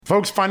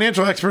Folks,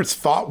 financial experts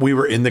thought we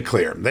were in the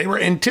clear. They were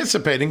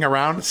anticipating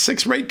around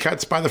 6 rate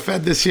cuts by the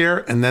Fed this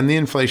year, and then the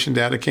inflation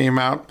data came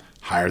out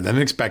higher than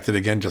expected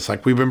again, just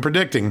like we've been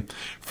predicting.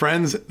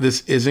 Friends,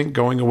 this isn't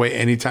going away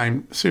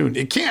anytime soon.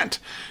 It can't.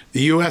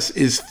 The U.S.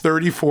 is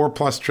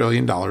 $34+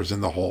 trillion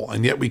in the hole,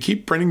 and yet we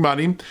keep printing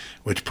money,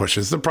 which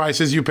pushes the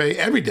prices you pay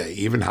every day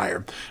even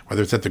higher,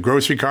 whether it's at the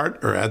grocery cart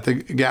or at the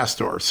gas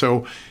store.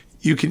 So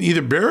you can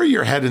either bury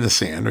your head in the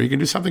sand or you can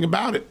do something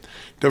about it.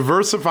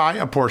 Diversify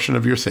a portion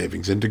of your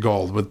savings into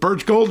gold with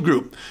Birch Gold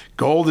Group.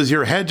 Gold is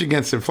your hedge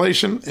against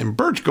inflation, and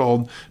Birch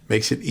Gold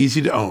makes it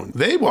easy to own.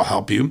 They will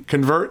help you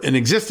convert an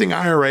existing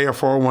IRA or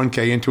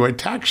 401k into a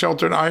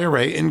tax-sheltered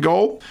IRA in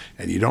gold,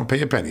 and you don't pay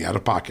a penny out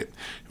of pocket.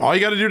 All you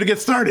got to do to get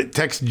started,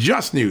 text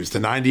Just News to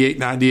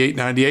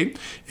 989898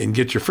 and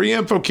get your free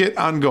info kit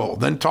on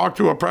gold. Then talk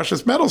to a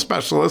precious metal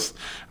specialist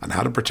on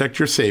how to protect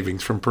your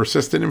savings from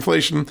persistent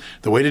inflation.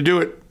 The way to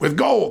do it with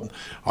gold.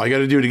 All you got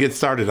to do to get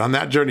started on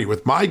that journey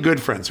with my good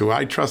friends who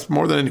I trust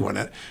more than anyone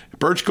at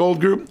Birch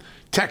Gold Group,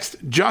 text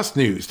Just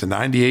News to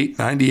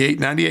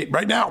 989898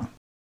 right now.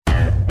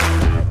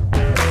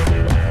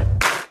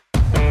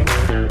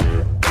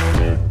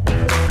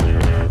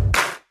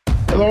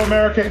 Hello,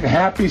 America, and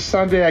happy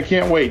Sunday. I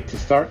can't wait to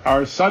start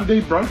our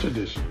Sunday brunch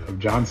edition of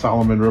John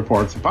Solomon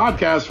Reports, a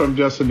podcast from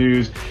Just the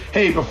News.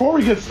 Hey, before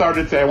we get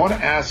started today, I want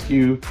to ask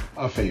you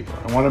a favor.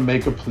 I want to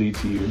make a plea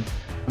to you.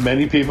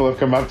 Many people have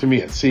come up to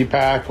me at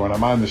CPAC, when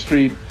I'm on the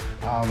street,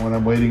 when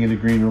I'm waiting in the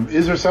green room.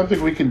 Is there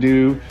something we can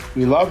do?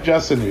 We love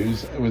Just the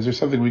News. Is there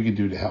something we can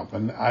do to help?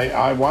 And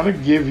I want to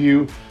give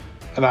you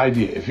an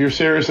idea. If you're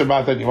serious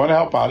about that, you want to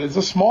help out. It's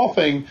a small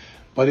thing,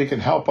 but it can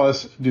help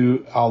us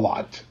do a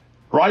lot.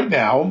 Right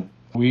now,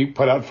 we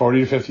put out 40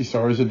 to 50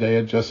 stories a day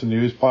at Just the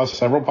News, plus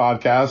several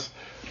podcasts,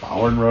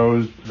 Bauer and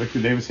Rose,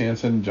 Victor Davis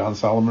Hanson, John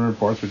Solomon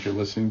Reports, which you're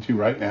listening to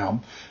right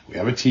now. We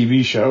have a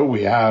TV show.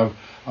 We have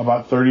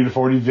about 30 to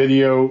 40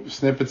 video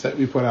snippets that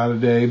we put out a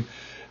day.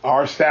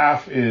 Our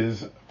staff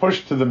is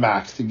pushed to the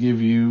max to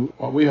give you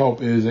what we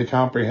hope is a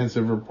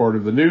comprehensive report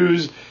of the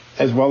news,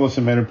 as well as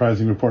some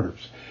enterprising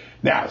reporters.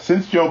 Now,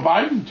 since Joe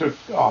Biden took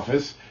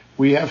office,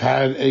 we have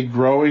had a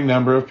growing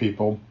number of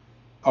people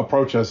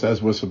approach us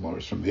as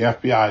whistleblowers from the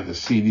FBI, the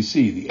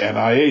CDC, the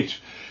NIH,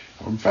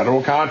 from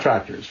federal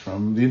contractors,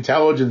 from the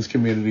intelligence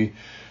community.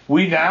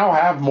 We now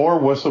have more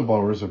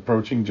whistleblowers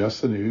approaching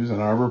Just the News and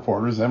our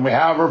reporters than we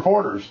have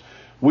reporters.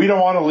 We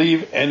don't want to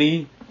leave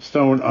any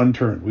stone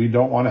unturned. We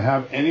don't want to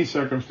have any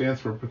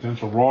circumstance where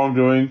potential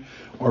wrongdoing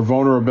or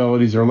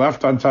vulnerabilities are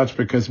left untouched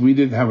because we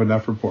didn't have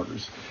enough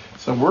reporters.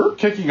 So we're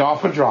kicking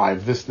off a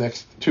drive this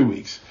next 2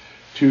 weeks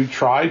to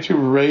try to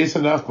raise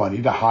enough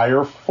money to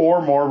hire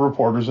 4 more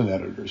reporters and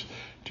editors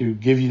to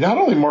give you not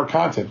only more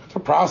content, but to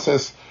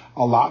process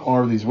a lot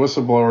more of these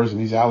whistleblowers and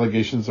these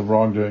allegations of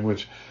wrongdoing,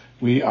 which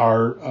we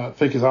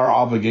think is our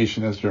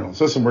obligation as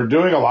journalists. Listen, we're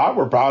doing a lot.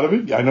 We're proud of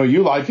it. I know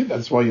you like it.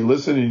 That's why you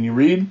listen and you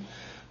read.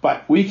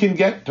 But we can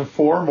get to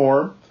 4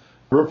 more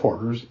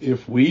reporters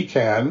if we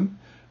can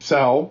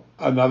sell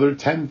another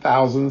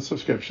 10,000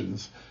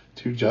 subscriptions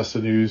to Just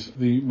the News,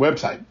 the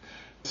website.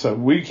 So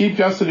we keep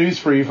Just the News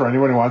free for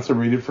anyone who wants to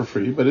read it for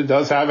free, but it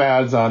does have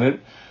ads on it.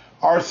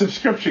 Our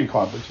subscription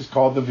club, which is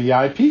called the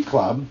VIP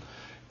Club,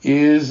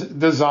 is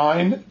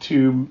designed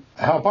to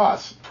help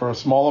us for a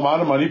small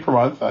amount of money per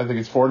month. I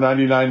think it's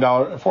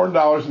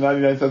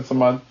 $4.99 a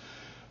month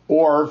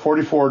or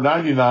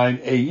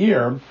 $44.99 a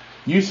year.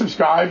 You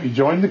subscribe, you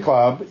join the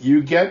club,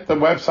 you get the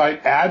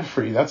website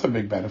ad-free. That's a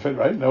big benefit,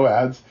 right? No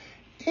ads.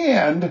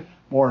 And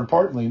more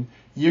importantly,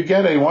 you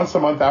get a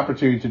once-a-month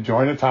opportunity to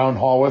join a town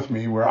hall with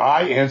me where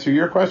I answer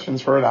your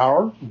questions for an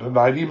hour to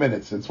 90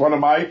 minutes. It's one of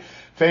my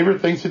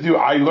favorite things to do.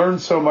 I learn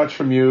so much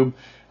from you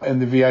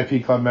and the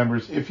VIP Club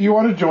members. If you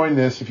want to join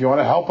this, if you want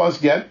to help us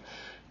get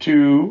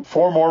to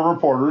 4 more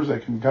reporters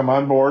that can come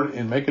on board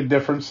and make a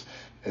difference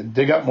and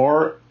dig up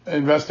more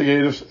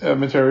investigative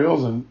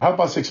materials and help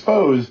us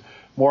expose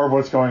more of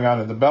what's going on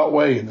in the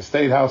Beltway, in the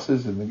state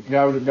houses, and the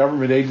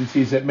government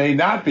agencies that may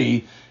not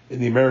be in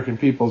the American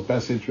people's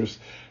best interest,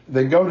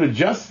 then go to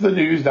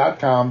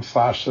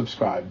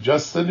justthenews.com/subscribe.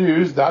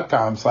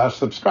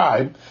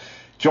 Justthenews.com/subscribe.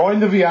 Join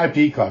the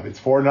VIP Club. It's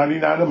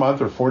 $4.99 a month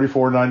or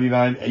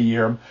 $44.99 a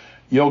year.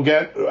 You'll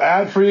get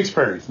ad-free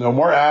experience. No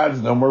more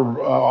ads, no more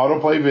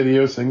autoplay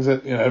videos, things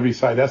that every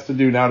site has to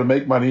do now to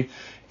make money.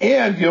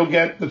 And you'll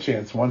get the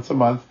chance once a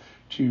month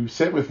to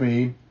sit with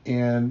me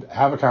and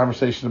have a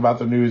conversation about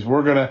the news.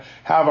 We're going to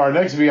have our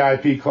next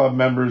VIP Club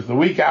members the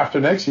week after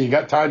next, so you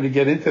got time to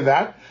get into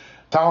that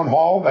town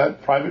hall,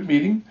 that private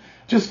meeting.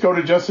 Just go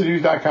to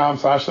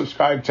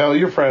justthenews.com/subscribe. Tell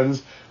your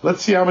friends.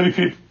 Let's see how many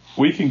people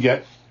we can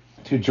get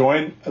to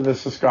join the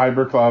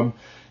subscriber club.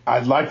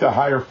 I'd like to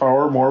hire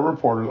 4 more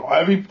reporters.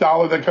 Every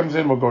dollar that comes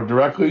in will go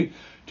directly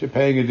to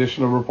paying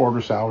additional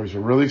reporter salaries.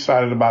 We're really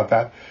excited about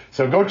that.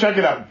 So go check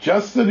it out.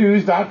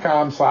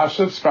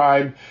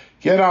 justthenews.com/subscribe.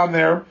 Get on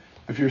there.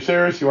 If you're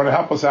serious, you want to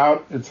help us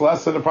out, it's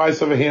less than the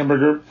price of a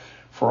hamburger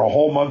for a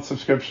whole month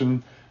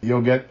subscription.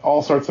 You'll get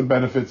all sorts of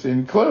benefits,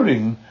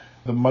 including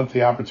the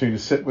monthly opportunity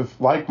to sit with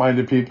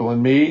like-minded people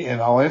and me,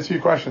 and I'll answer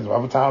your questions. We'll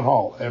have a town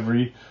hall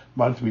every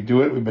month. We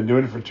do it. We've been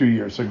doing it for 2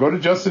 years. So go to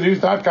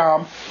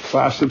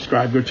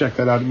justthenews.com/subscribe. Go check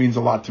that out. It means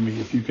a lot to me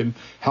if you can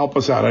help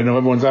us out. I know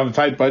everyone's on a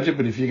tight budget,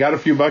 but if you got a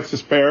few bucks to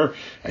spare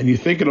and you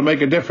think it'll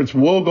make a difference,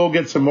 we'll go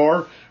get some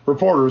more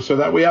reporters so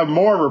that we have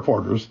more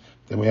reporters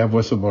than we have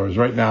whistleblowers.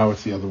 Right now,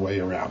 it's the other way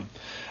around.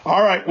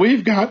 All right.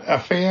 We've got a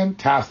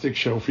fantastic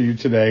show for you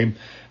today.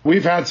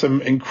 We've had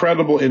some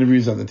incredible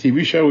interviews on the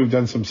TV show. We've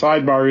done some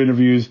sidebar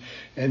interviews.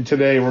 And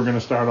today we're going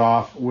to start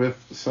off with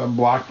some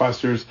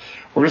blockbusters.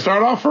 We're going to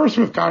start off first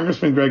with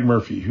Congressman Greg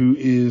Murphy, who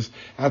is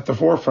at the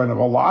forefront of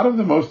a lot of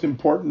the most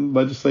important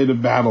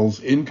legislative battles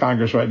in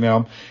Congress right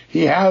now.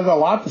 He has a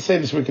lot to say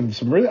this week and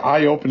some really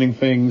eye-opening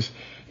things,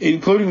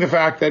 including the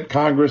fact that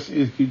Congress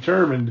is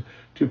determined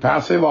to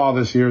pass a law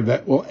this year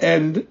that will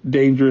end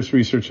dangerous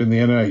research in the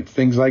NIH,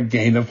 things like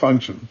gain of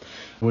function,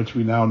 which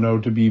we now know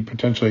to be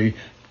potentially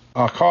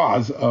a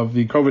cause of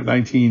the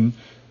COVID-19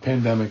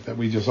 pandemic that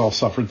we just all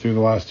suffered through the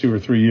last 2 or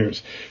 3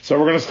 years. So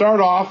we're going to start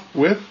off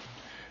with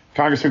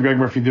Congressman Greg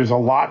Murphy. There's a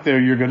lot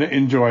there. You're going to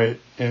enjoy it.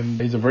 And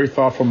he's a very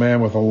thoughtful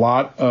man with a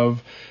lot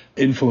of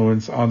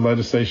influence on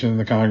legislation in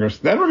the Congress.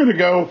 Then we're going to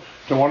go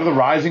to one of the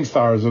rising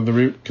stars of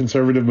the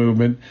conservative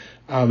movement,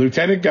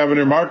 Lieutenant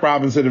Governor Mark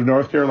Robinson of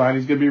North Carolina.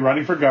 He's going to be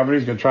running for governor.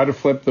 He's going to try to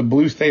flip the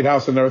blue state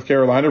house in North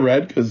Carolina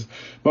red because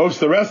most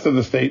of the rest of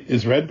the state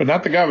is red, but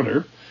not the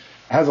governor.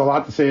 Has a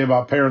lot to say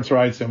about parents'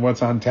 rights and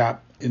what's on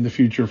tap in the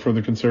future for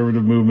the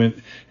conservative movement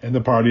and the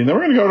party. And then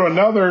we're going to go to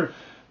another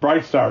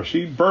bright star.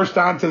 She burst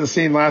onto the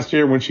scene last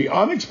year when she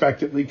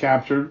unexpectedly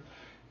captured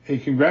a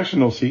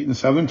congressional seat in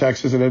southern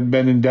Texas that had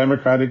been in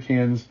Democratic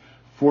hands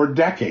for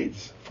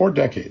decades.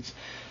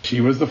 She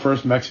was the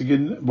first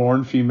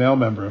Mexican-born female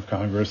member of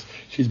Congress.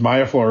 She's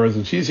Maya Flores,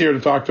 and she's here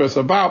to talk to us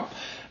about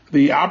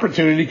the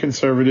opportunity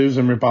conservatives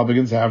and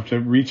Republicans have to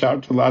reach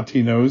out to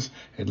Latinos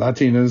and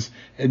Latinas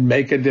and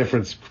make a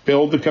difference,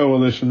 build the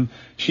coalition.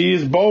 She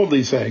is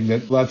boldly saying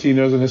that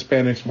Latinos and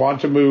Hispanics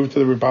want to move to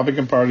the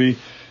Republican Party,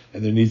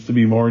 and there needs to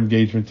be more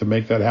engagement to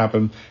make that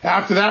happen.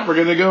 After that, we're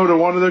going to go to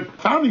one of the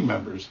founding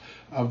members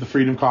of the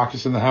Freedom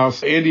Caucus in the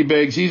House, Andy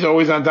Biggs. He's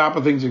always on top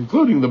of things,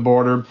 including the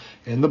border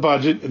and the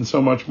budget and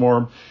so much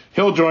more.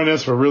 He'll join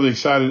us. We're really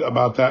excited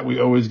about that. We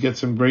always get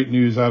some great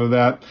news out of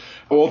that.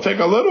 We'll take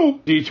a little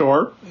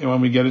detour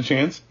when we get a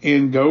chance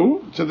and go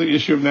to the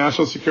issue of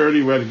national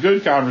security. We had a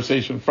good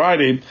conversation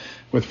Friday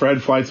with Fred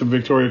Fleitz and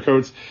Victoria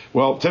Coates.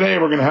 Well, today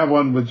we're going to have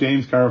one with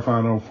James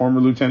Carafano,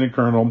 former lieutenant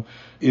colonel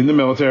in the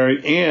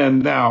military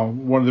and now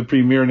one of the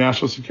premier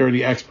national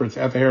security experts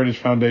at the Heritage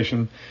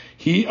Foundation.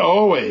 He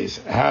always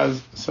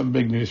has some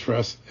big news for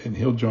us, and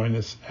he'll join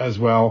us as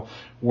well.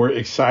 We're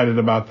excited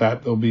about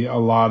that. There'll be a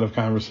lot of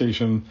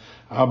conversation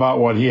about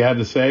what he had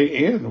to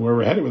say and where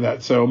we're headed with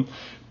that. So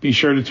be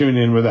sure to tune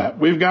in with that.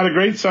 We've got a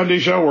great Sunday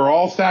show. We're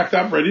all stacked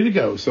up, ready to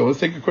go. So let's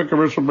take a quick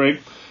commercial break.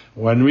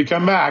 When we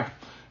come back,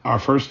 our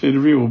first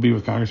interview will be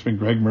with Congressman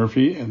Greg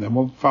Murphy, and then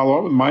we'll follow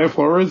up with Maya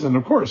Flores and,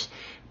 of course,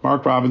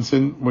 Mark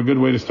Robinson. What a good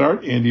way to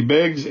start. Andy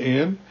Biggs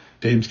and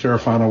James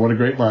Carafano. What a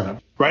great lineup.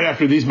 Right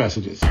after these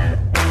messages.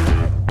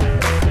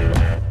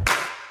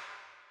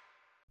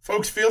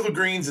 Folks, Field of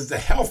Greens is the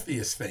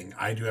healthiest thing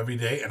I do every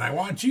day, and I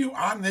want you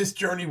on this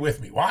journey with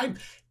me. Why?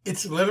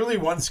 It's literally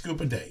one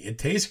scoop a day. It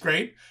tastes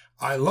great.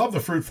 I love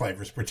the fruit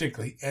flavors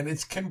particularly, and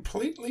it's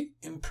completely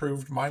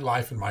improved my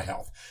life and my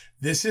health.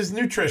 This is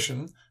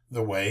nutrition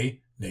the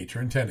way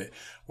nature intended.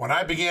 When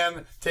I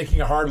began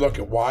taking a hard look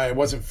at why I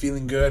wasn't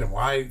feeling good and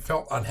why I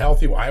felt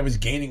unhealthy, why I was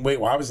gaining weight,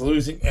 why I was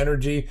losing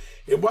energy,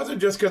 it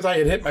wasn't just because I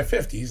had hit my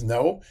 50s.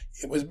 No,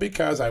 it was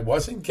because I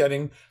wasn't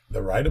getting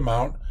the right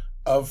amount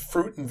of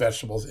fruit and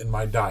vegetables in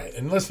my diet.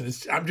 And listen,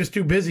 I'm just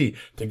too busy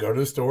to go to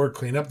the store,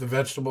 clean up the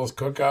vegetables,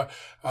 cook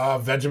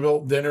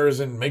vegetable dinners,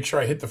 and make sure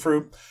I hit the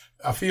fruit.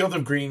 A Field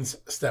of Greens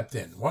stepped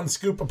in. One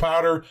scoop of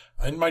powder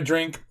in my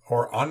drink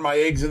or on my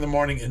eggs in the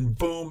morning, and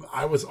boom,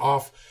 I was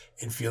off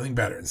and feeling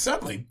better. And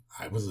suddenly,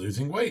 I was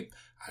losing weight.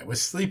 I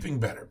was sleeping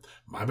better.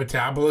 My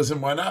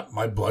metabolism went up.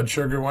 My blood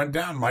sugar went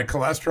down. My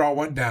cholesterol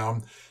went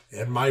down.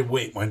 And my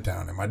weight went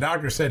down. And my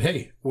doctor said,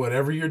 hey,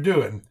 whatever you're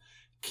doing,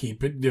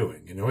 keep it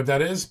doing. You know what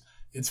that is?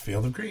 It's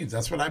Field of Greens.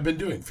 That's what I've been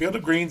doing. Field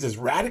of Greens is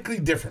radically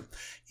different.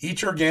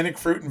 Each organic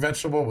fruit and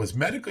vegetable was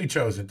medically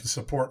chosen to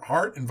support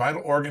heart and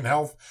vital organ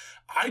health.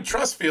 I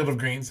trust Field of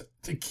Greens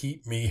to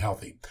keep me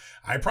healthy.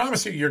 I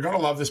promise you, you're going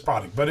to love this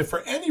product. But if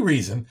for any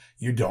reason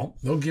you don't,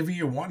 they'll give you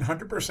your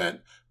 100%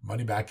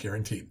 money back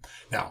guarantee.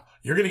 Now,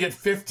 you're going to get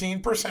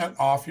 15%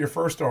 off your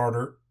first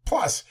order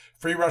plus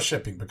free rush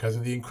shipping because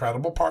of the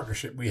incredible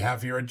partnership we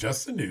have here at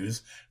Just the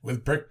News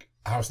with Brick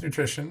House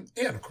Nutrition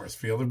and, of course,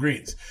 Field of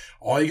Greens.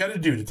 All you got to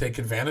do to take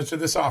advantage of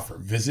this offer,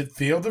 visit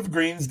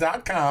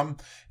fieldofgreens.com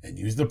and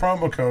use the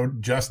promo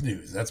code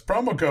JustNews. That's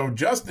promo code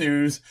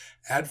JustNews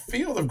at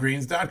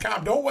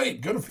fieldofgreens.com. Don't wait.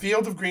 Go to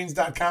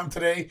fieldofgreens.com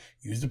today.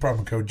 Use the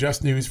promo code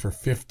JustNews for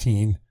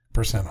 15%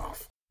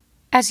 off.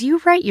 As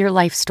you write your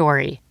life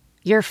story,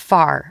 you're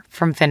far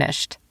from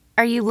finished.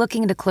 Are you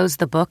looking to close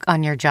the book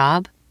on your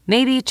job?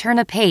 Maybe turn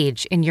a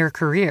page in your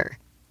career?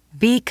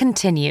 Be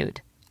continued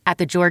at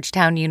the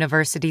Georgetown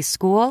University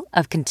School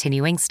of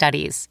Continuing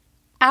Studies.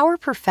 Our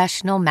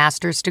professional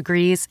master's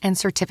degrees and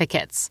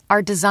certificates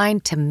are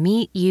designed to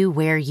meet you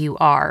where you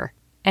are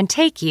and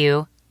take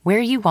you where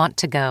you want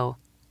to go.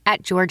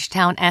 At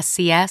Georgetown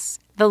SCS,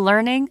 the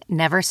learning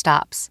never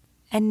stops,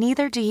 and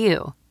neither do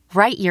you.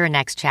 Write your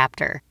next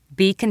chapter.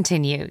 Be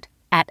continued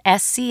at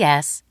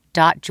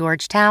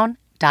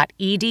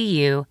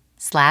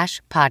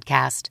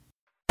scs.georgetown.edu/podcast.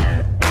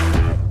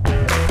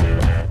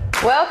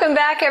 Welcome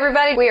back,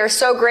 everybody. We are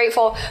so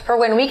grateful for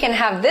when we can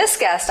have this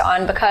guest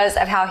on because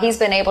of how he's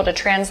been able to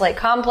translate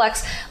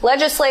complex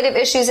legislative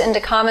issues into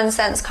common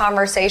sense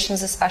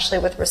conversations, especially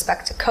with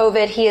respect to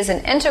COVID. He is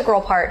an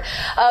integral part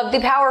of the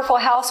powerful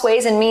House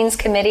Ways and Means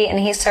Committee, and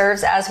he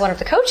serves as one of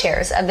the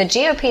co-chairs of the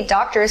GOP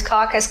Doctors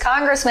Caucus.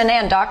 Congressman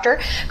and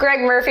Dr. Greg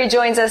Murphy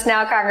joins us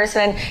now.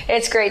 Congressman,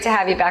 it's great to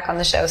have you back on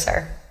the show,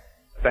 sir.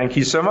 Thank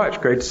you so much.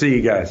 Great to see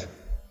you guys.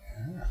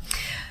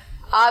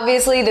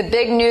 Obviously, the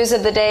big news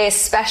of the day,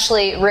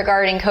 especially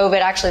regarding COVID,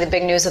 actually the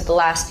big news of the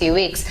last few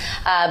weeks.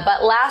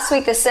 But last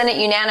week, the Senate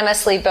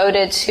unanimously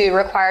voted to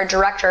require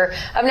Director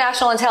of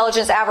National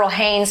Intelligence Avril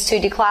Haines to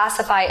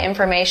declassify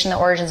information, the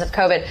origins of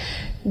COVID.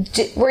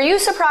 Were you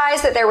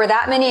surprised that there were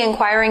that many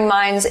inquiring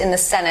minds in the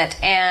Senate?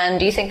 And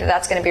do you think that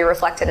that's going to be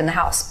reflected in the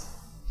House?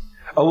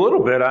 A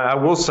little bit. I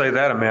will say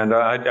that, Amanda.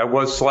 I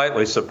was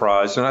slightly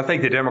surprised. And I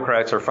think the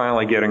Democrats are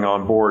finally getting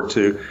on board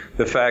to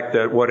the fact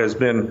that what has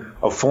been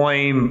a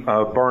flame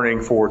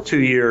burning for 2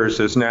 years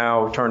is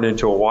now turned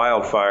into a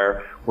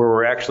wildfire where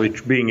we're actually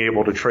being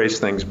able to trace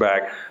things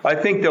back. I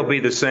think there'll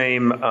be the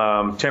same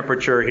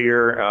temperature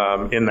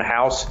here in the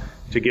House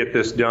to get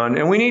this done.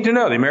 And we need to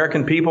know, the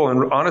American people,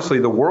 and honestly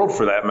the world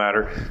for that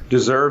matter,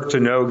 deserve to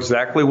know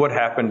exactly what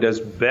happened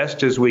as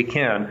best as we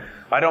can.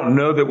 I don't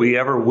know that we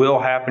ever will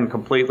happen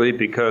completely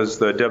because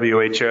the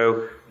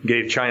WHO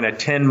gave China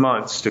 10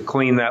 months to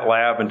clean that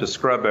lab and to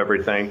scrub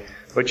everything.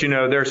 But, you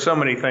know, there are so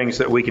many things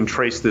that we can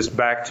trace this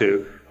back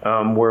to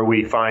where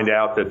we find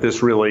out that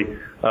this really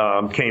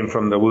came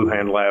from the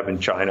Wuhan lab in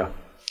China.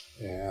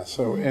 Yeah,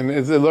 so, and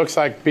it looks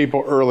like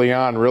people early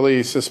on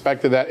really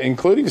suspected that,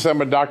 including some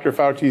of Dr.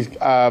 Fauci's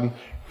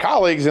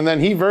colleagues, and then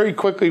he very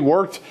quickly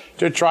worked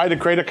to try to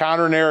create a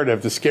counter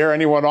narrative to scare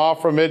anyone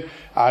off from it.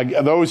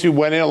 Those who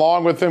went in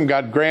along with him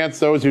got grants,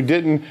 those who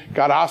didn't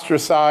got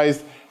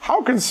ostracized.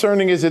 How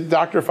concerning is it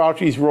Dr.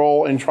 Fauci's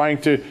role in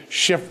trying to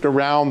shift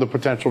around the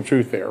potential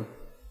truth there?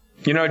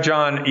 You know,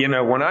 John,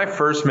 when I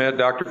first met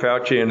Dr.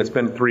 Fauci, and it's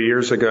been 3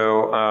 years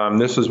ago,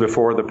 this was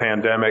before the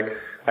pandemic,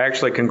 I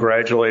actually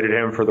congratulated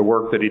him for the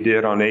work that he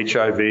did on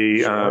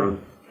HIV.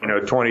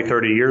 20,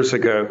 30 years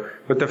ago.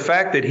 But the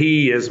fact that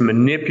he has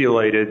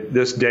manipulated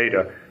this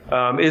data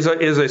is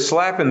a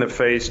slap in the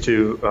face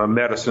to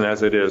medicine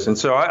as it is. And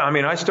so,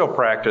 I still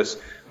practice,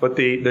 but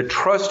the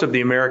trust of the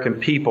American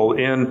people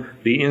in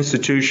the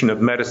institution of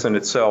medicine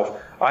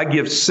itself, I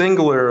give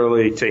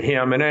singularly to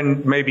him, and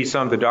then maybe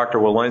some to Dr.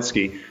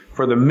 Walensky,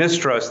 for the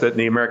mistrust that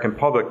the American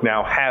public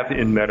now have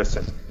in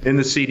medicine, in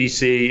the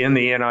CDC, in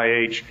the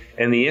NIH,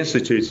 and the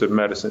institutes of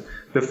medicine.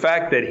 The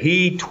fact that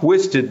he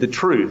twisted the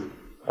truth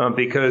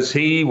because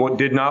he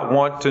did not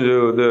want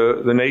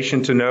the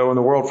nation to know, and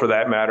the world for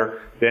that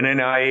matter, that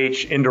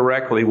NIH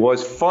indirectly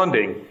was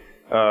funding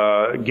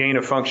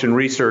gain-of-function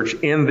research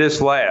in this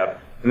lab.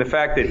 And the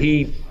fact that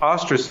he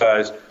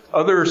ostracized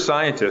other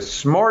scientists,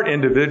 smart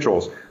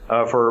individuals,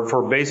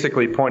 for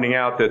basically pointing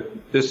out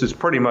that this has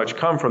pretty much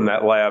come from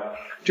that lab,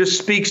 just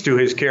speaks to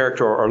his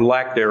character or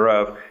lack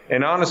thereof,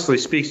 and honestly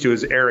speaks to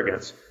his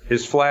arrogance,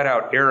 his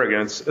flat-out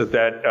arrogance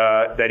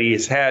that he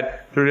has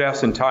had throughout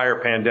this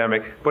entire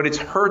pandemic. But it's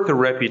hurt the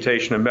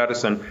reputation of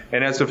medicine.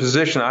 And as a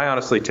physician, I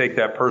honestly take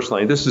that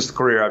personally. This is the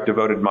career I've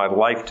devoted my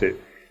life to.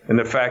 And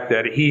the fact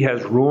that he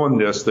has ruined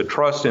the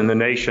trust in the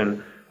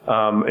nation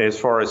as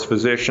far as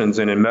physicians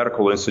and in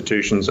medical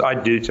institutions, I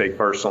do take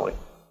personally.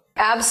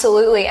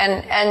 Absolutely.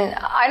 And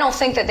I don't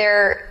think that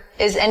there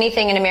is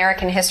anything in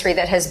American history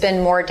that has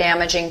been more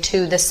damaging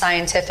to the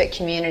scientific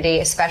community,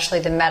 especially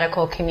the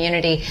medical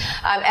community.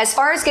 As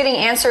far as getting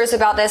answers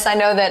about this, I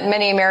know that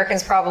many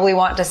Americans probably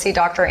want to see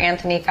Dr.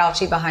 Anthony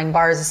Fauci behind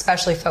bars,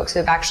 especially folks who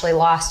have actually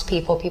lost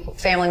people,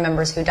 family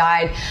members who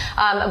died.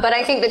 But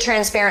I think the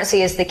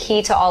transparency is the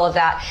key to all of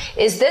that.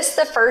 Is this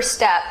the first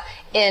step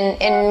in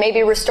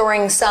maybe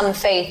restoring some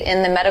faith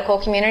in the medical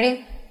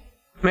community?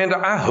 Amanda,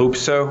 I hope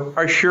so.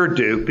 I sure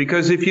do.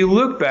 Because if you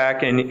look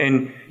back and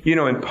in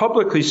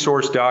publicly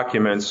sourced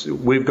documents,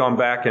 we've gone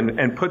back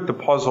and put the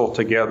puzzle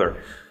together.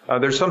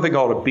 There's something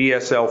called a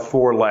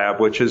BSL-4 lab,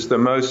 which is the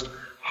most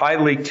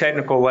highly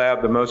technical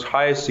lab, the most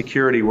highest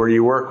security, where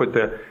you work with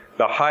the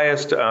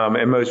highest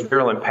and most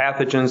virulent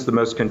pathogens, the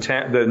most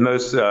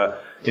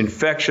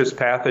infectious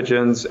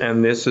pathogens,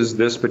 and this is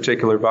this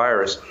particular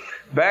virus.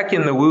 Back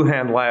in the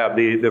Wuhan lab,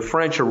 the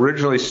French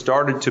originally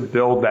started to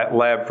build that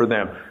lab for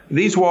them.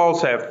 These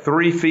walls have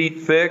 3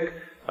 feet thick.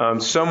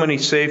 so many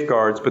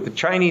safeguards, but the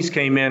Chinese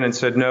came in and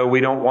said, no, we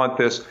don't want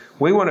this.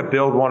 We want to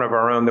build one of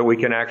our own that we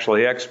can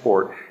actually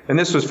export. And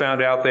this was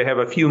found out. They have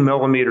a few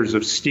millimeters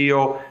of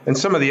steel and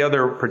some of the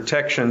other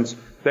protections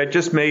that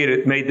just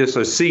made this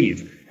a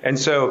sieve. And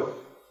so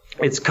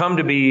it's come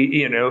to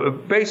be,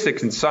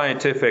 basic and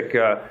scientific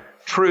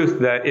truth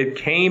that it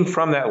came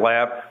from that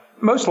lab,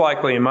 most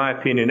likely, in my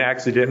opinion,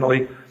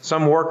 accidentally.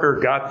 Some worker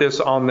got this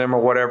on them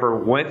or whatever,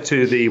 went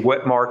to the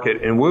wet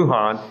market in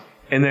Wuhan,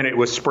 and then it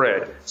was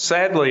spread.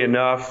 Sadly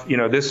enough,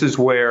 this is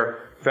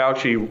where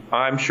Fauci,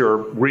 I'm sure,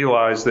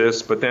 realized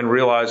this, but then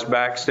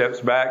steps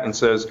back and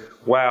says,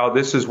 wow,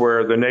 this is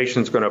where the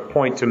nation's going to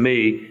point to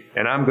me,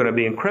 and I'm going to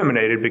be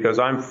incriminated because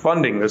I'm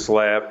funding this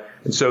lab.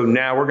 And so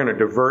now we're going to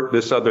divert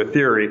this other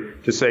theory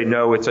to say,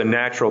 no, it's a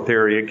natural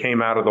theory. It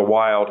came out of the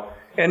wild.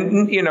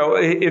 And,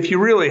 if you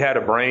really had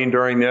a brain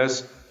during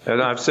this, as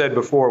I've said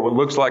before, what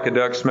looks like a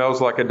duck, smells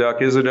like a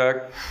duck is a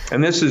duck.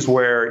 And this is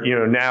where,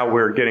 now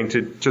we're getting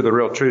to the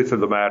real truth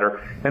of the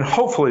matter. And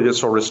hopefully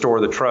this will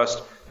restore the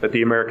trust that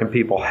the American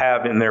people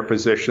have in their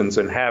physicians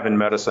and have in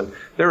medicine.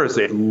 There is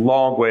a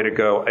long way to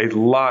go. A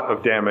lot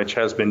of damage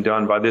has been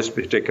done by this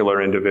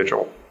particular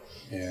individual.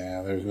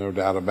 Yeah, there's no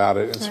doubt about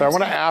it. And so I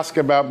want to ask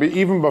about,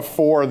 even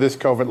before this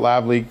COVID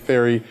lab leak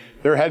theory,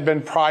 there had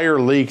been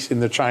prior leaks in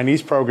the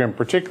Chinese program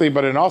particularly,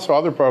 but in also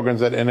other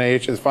programs that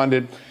NIH has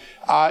funded.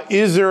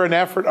 Is there an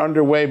effort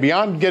underway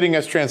beyond getting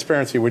us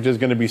transparency, which is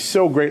going to be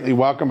so greatly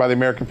welcomed by the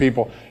American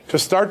people, to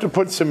start to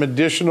put some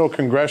additional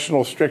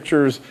congressional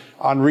strictures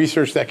on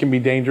research that can be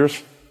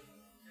dangerous?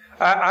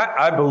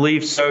 I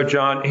believe so,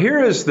 John.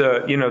 Here is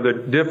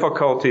the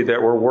difficulty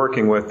that we're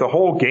working with, the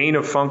whole gain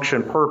of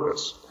function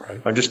purpose. Right.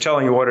 I'm just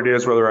telling you what it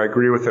is, whether I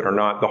agree with it or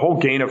not. The whole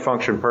gain of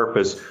function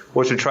purpose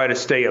was to try to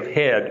stay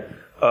ahead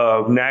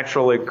of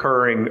naturally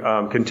occurring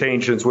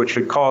contagions, which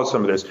could cause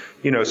some of this.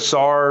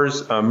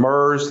 SARS,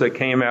 MERS that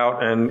came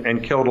out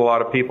and killed a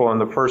lot of people in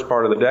the first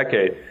part of the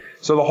decade.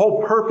 So the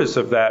whole purpose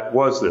of that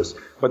was this.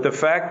 But the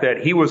fact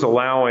that he was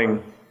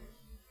allowing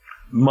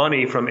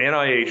money from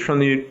NIH,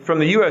 from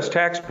the U.S.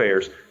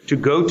 taxpayers, to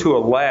go to a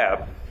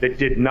lab that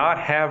did not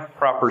have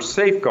proper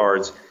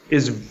safeguards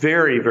is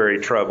very,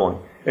 very troubling.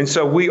 And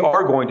so we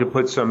are going to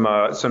put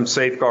some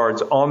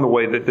safeguards on the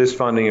way that this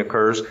funding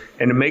occurs,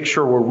 and to make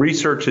sure where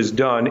research is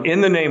done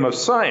in the name of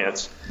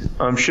science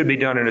should be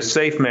done in a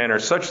safe manner,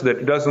 such that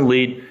it doesn't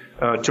lead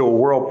to a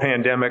world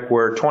pandemic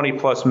where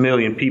 20+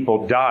 million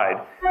people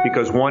died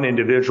because one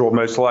individual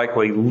most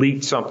likely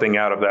leaked something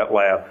out of that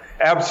lab.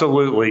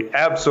 Absolutely,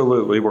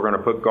 we're going to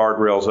put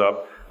guardrails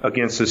up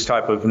against this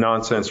type of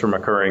nonsense from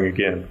occurring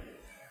again.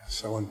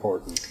 So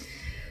important.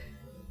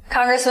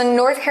 Congressman,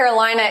 North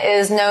Carolina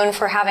is known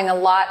for having a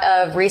lot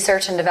of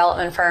research and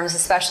development firms,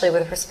 especially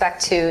with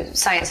respect to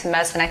science and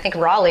medicine. I think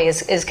Raleigh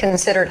is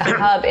considered a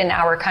hub in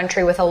our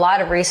country with a lot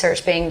of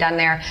research being done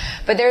there.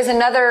 But there's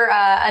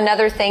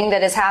another thing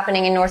that is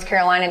happening in North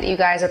Carolina that you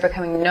guys are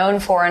becoming known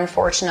for,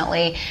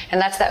 unfortunately,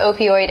 and that's the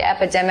opioid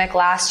epidemic.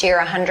 Last year,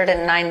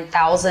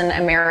 109,000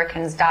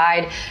 Americans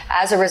died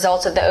as a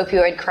result of the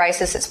opioid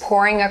crisis. It's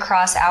pouring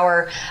across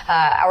our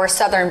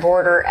southern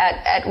border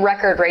at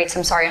record rates.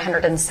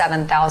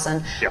 107,000.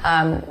 Yep.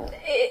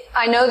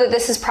 I know that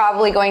this is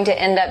probably going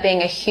to end up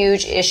being a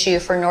huge issue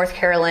for North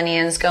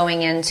Carolinians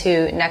going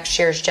into next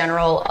year's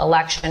general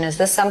election. Is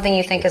this something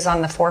you think is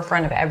on the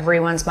forefront of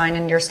everyone's mind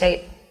in your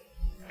state?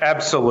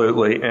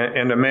 Absolutely.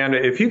 And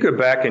Amanda, if you go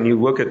back and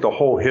you look at the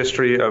whole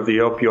history of the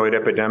opioid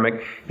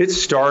epidemic, it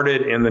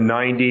started in the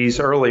 90s,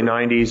 early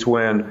 90s,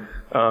 when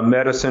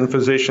medicine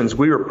physicians,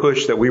 we were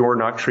pushed that we were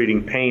not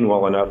treating pain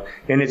well enough.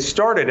 And it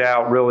started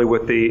out really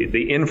with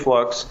the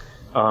influx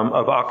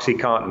of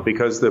OxyContin,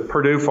 because the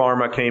Purdue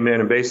Pharma came in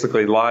and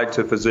basically lied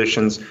to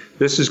physicians.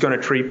 This is going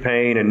to treat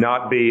pain and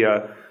not be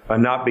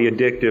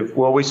addictive.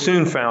 Well, we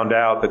soon found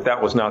out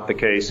that was not the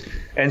case.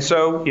 And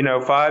so,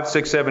 5,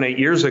 6, 7, 8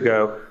 years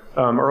ago,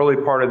 early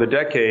part of the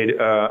decade,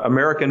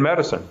 American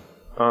medicine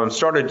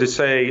started to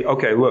say,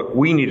 okay, look,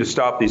 we need to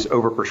stop these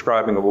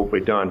overprescribing of what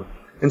we've done.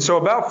 And so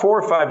about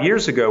 4 or 5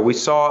 years ago, we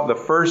saw the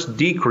first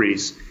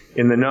decrease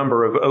in the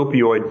number of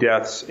opioid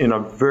deaths in a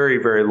very,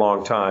 very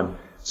long time.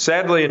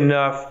 Sadly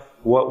enough,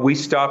 what we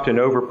stopped in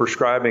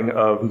overprescribing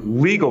of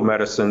legal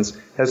medicines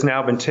has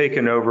now been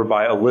taken over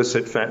by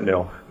illicit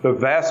fentanyl, the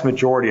vast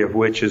majority of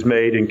which is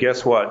made, and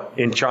guess what,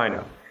 in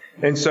China.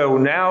 And so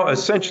now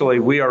essentially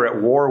we are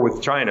at war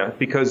with China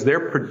because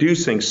they're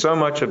producing so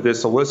much of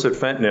this illicit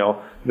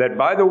fentanyl that,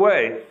 by the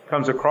way,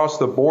 comes across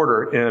the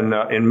border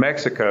in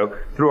Mexico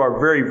through our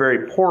very,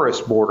 very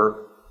porous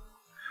border,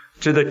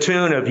 to the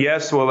tune of, the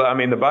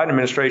Biden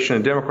administration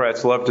and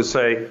Democrats love to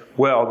say,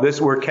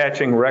 we're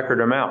catching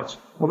record amounts.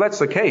 Well, that's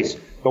the case.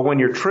 But when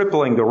you're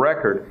tripling the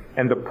record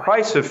and the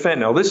price of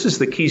fentanyl, this is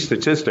the key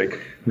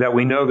statistic that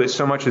we know that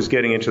so much is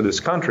getting into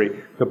this country.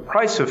 The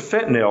price of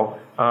fentanyl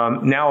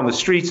now on the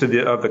streets of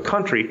the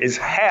country is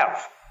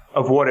half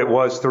of what it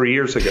was 3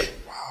 years ago.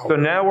 Wow. So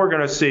now we're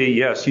going to see,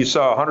 yes, you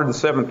saw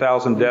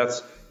 107,000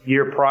 deaths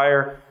year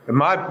prior. And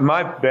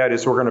my bet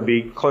is we're going to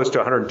be close to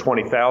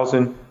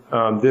 120,000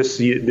 this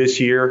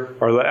year,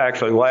 or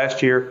actually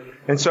last year.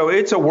 And so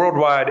it's a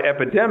worldwide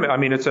epidemic. I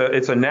mean, it's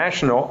a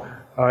national,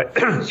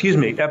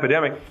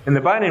 epidemic. And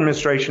the Biden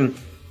administration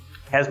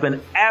has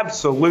been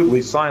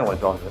absolutely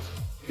silent on this,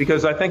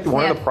 because I think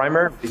one of the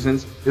primary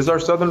reasons is our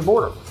southern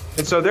border.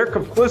 And so they're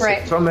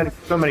complicit in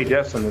so many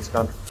deaths in this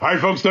country. All right,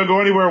 folks, don't go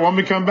anywhere. When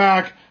we come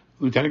back,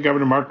 Lieutenant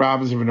Governor Mark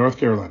Robinson of North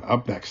Carolina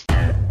up next.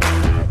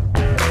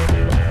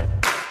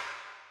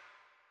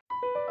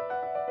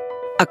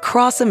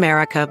 Across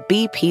America,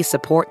 BP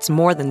supports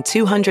more than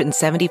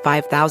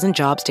 275,000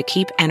 jobs to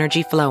keep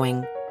energy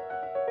flowing.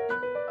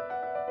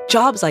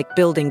 Jobs like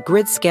building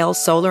grid-scale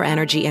solar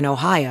energy in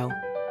Ohio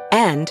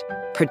and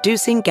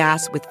producing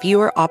gas with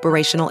fewer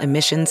operational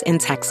emissions in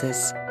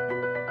Texas.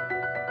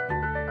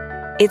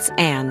 It's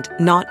and,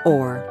 not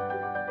or.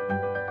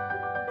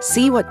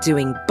 See what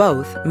doing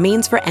both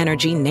means for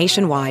energy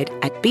nationwide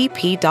at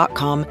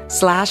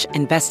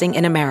bp.com/investing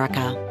in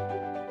America.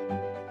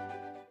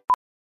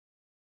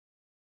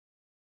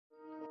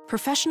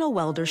 Professional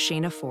welder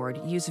Shayna Ford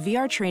used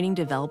VR training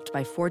developed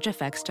by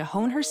ForgeFX to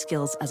hone her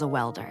skills as a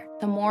welder.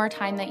 The more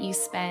time that you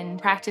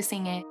spend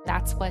practicing it,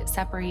 that's what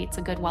separates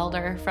a good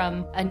welder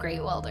from a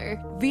great welder.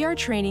 VR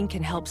training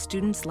can help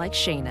students like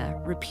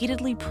Shayna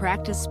repeatedly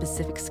practice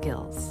specific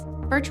skills.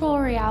 Virtual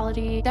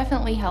reality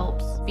definitely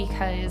helps,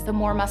 because the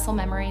more muscle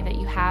memory that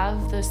you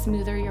have, the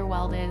smoother your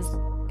weld is.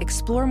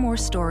 Explore more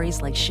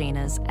stories like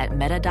Shayna's at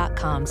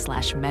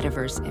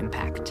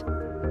meta.com/metaverseimpact.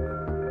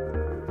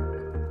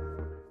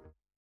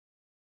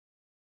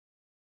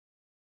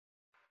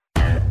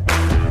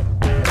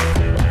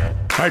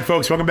 All right,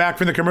 folks, welcome back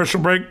from the commercial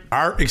break.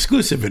 Our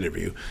exclusive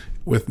interview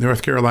with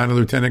North Carolina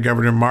Lieutenant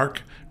Governor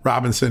Mark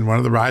Robinson, one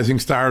of the rising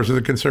stars of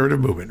the conservative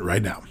movement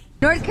right now.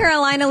 North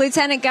Carolina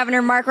Lieutenant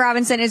Governor Mark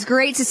Robinson, it's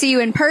great to see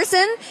you in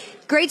person.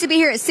 Great to be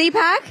here at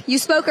CPAC. You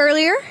spoke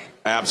earlier.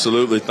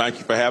 Absolutely. Thank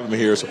you for having me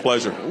here. It's a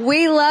pleasure.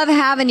 We love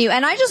having you.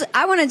 And I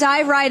want to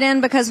dive right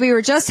in, because we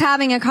were just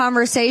having a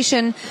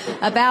conversation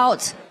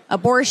about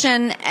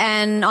abortion,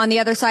 and on the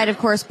other side, of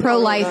course,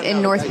 pro-life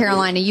in North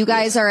Carolina. You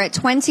guys are at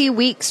 20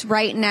 weeks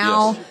right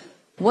now. Yes.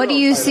 What do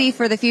you see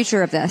for the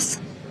future of this?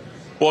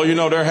 Well,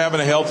 they're having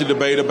a healthy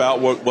debate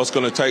about what's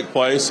going to take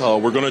place.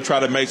 We're going to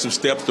try to make some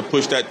steps to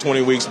push that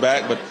 20 weeks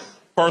back. But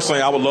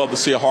personally, I would love to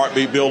see a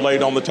heartbeat bill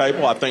laid on the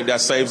table. I think that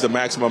saves the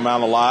maximum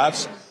amount of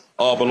lives.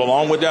 But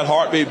along with that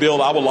heartbeat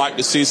bill, I would like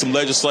to see some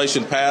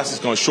legislation passed.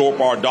 It's going to shore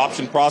up our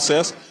adoption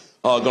process,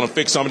 going to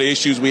fix some of the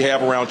issues we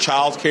have around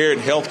child care and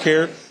health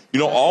care.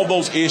 All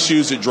those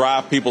issues that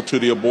drive people to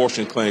the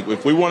abortion clinic.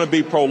 If we want to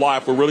be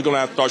pro-life, we're really going to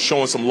have to start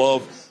showing some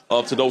love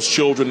to those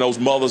children, those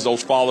mothers,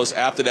 those fathers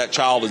after that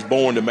child is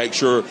born, to make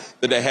sure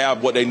that they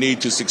have what they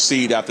need to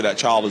succeed after that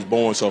child is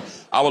born. So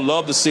I would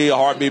love to see a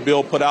heartbeat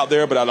bill put out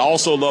there, but I'd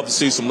also love to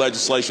see some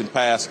legislation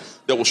passed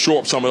that will shore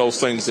up some of those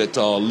things that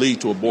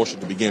lead to abortion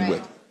to begin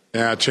with.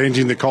 Yeah,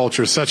 changing the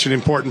culture is such an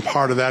important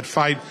part of that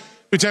fight.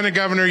 Lieutenant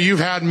Governor, you've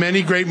had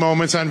many great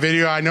moments on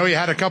video. I know you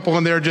had a couple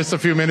in there just a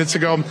few minutes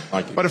ago.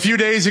 But a few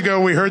days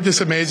ago, we heard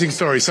this amazing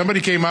story. Somebody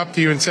came up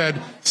to you and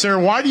said, "Sir,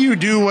 why do you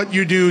do what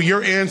you do?"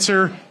 Your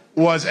answer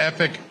was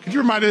epic. Could you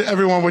remind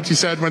everyone what you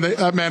said when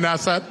that man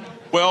asked that?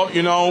 Well,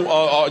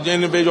 the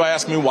individual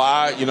asked me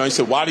why. He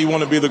said, "Why do you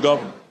want to be the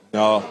governor?"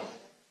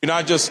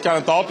 I just kind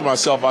of thought to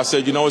myself, I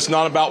said, it's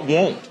not about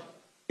want.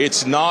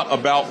 It's not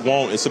about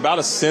want. It's about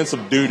a sense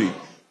of duty.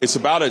 It's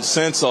about a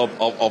sense of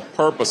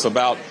purpose,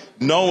 about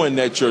knowing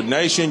that your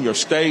nation, your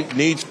state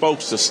needs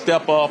folks to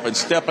step up and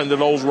step into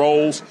those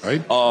roles,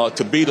 right.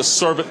 To be the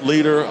servant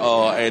leader.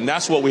 And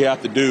that's what we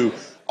have to do.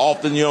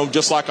 Often,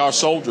 just like our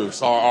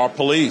soldiers, our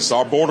police,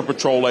 our border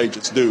patrol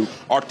agents do,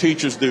 our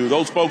teachers do.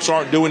 Those folks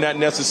aren't doing that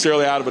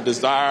necessarily out of a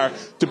desire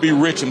to be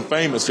rich and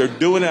famous. They're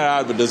doing it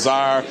out of a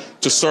desire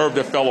to serve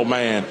their fellow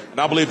man. And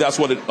I believe that's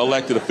what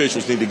elected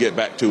officials need to get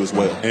back to as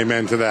well.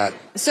 Amen to that.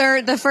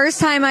 Sir, the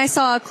first time I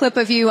saw a clip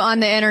of you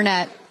on the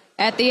internet,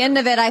 at the end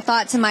of it, I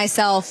thought to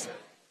myself,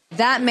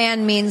 that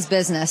man means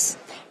business.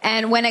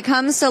 And when it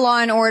comes to law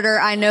and order,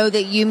 I know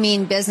that you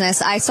mean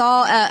business. I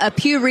saw a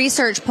Pew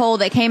Research poll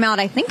that came out,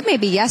 I think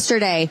maybe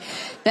yesterday,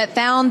 that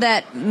found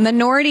that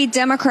minority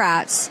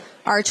Democrats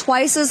are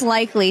twice as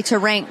likely to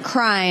rank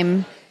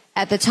crime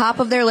at the top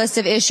of their list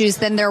of issues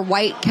than their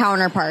white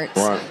counterparts.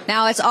 Right.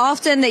 Now, it's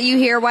often that you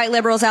hear white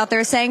liberals out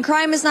there saying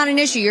crime is not an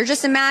issue. You're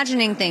just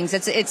imagining things.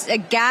 It's a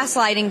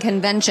gaslighting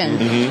convention.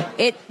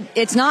 Mm-hmm.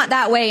 It's not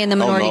that way in the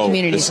minority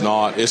community. It's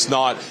not.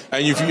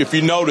 And if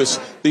you notice,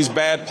 these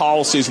bad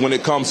policies when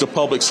it comes to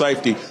public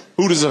safety,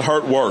 who does it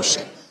hurt worse?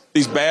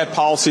 These bad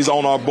policies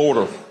on our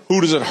border, who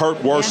does it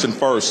hurt worse than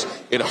first?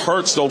 It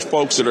hurts those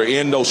folks that are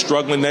in those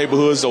struggling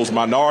neighborhoods, those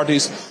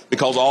minorities,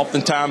 because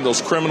oftentimes those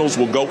criminals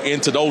will go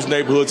into those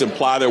neighborhoods and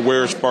ply their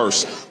wares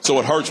first. So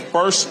it hurts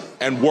first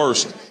and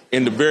worst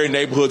in the very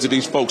neighborhoods that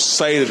these folks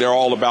say that they're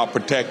all about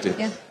protecting.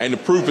 Yeah. And the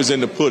proof is in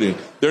the pudding.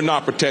 They're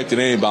not protecting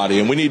anybody.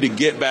 And we need to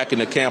get back in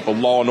the camp of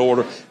law and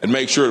order and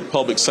make sure that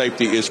public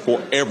safety is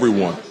for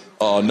everyone,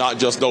 not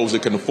just those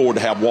that can afford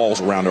to have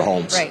walls around their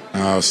homes.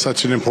 Right.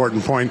 Such an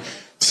important point.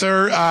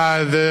 Sir,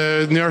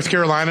 the North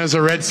Carolina is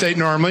a red state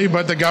normally,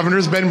 but the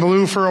governor's been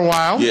blue for a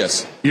while.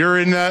 Yes. You're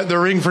in the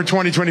ring for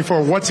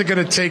 2024. What's it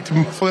going to take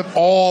to flip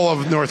all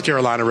of North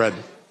Carolina red?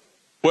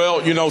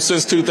 Well,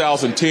 since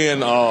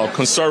 2010,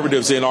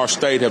 conservatives in our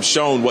state have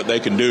shown what they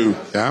can do.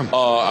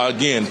 Yeah.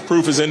 Again,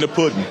 proof is in the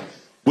pudding.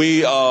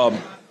 We,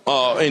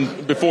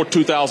 before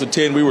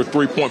 2010, we were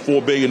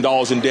 $3.4 billion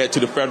in debt to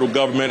the federal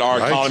government. Our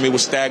economy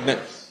was stagnant.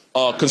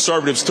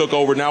 Conservatives took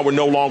over. Now we're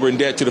no longer in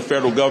debt to the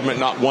federal government,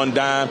 not one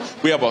dime.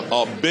 We have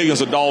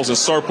billions of dollars in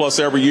surplus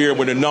every year.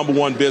 We're the number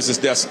one business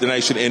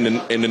destination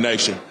in the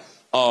nation.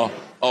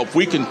 If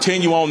we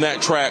continue on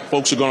that track,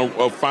 folks are going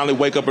to finally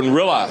wake up and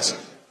realize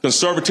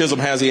conservatism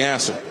has the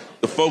answer.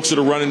 The folks that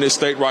are running this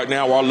state right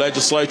now, our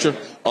legislature,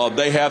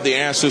 they have the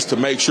answers to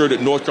make sure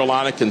that North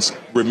Carolina can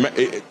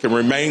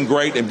remain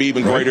great and be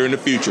even greater in the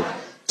future.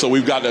 So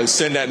we've got to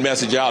send that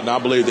message out, and I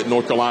believe that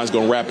North Carolina is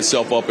going to wrap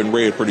itself up in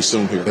red pretty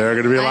soon here. There are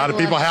going to be a lot of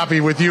people happy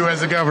with you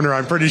as the governor,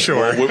 I'm pretty sure.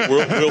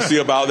 Well, we'll see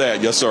about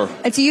that. Yes, sir.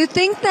 Do you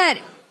think that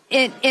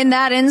in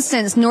that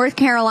instance, North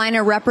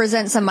Carolina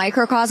represents a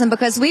microcosm?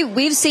 Because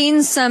we've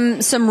seen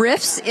some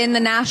rifts in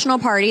the National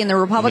Party, in the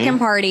Republican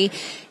Party.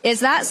 Is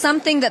that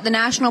something that the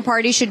National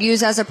Party should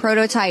use as a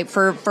prototype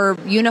for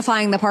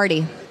unifying the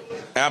party?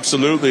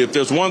 Absolutely. If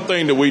there's one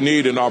thing that we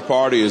need in our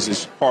party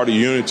is party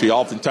unity.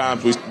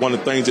 Oftentimes, one of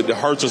the things that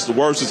hurts us the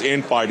worst is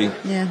infighting.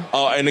 Yeah.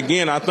 And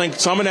again, I think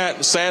some of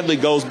that sadly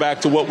goes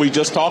back to what we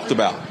just talked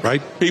about. Right.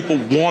 People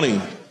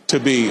wanting to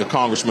be a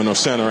congressman or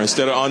senator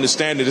instead of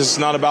understanding this is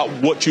not about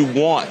what you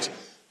want.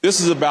 This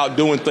is about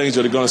doing things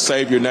that are going to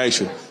save your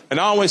nation. And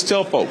I always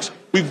tell folks,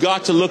 we've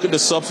got to look at the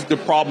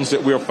substantive problems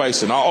that we are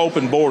facing. Our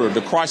open border,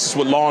 the crisis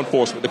with law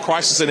enforcement, the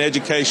crisis in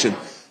education,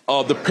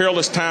 the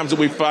perilous times that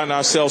we find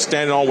ourselves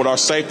standing on with our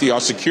safety,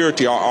 our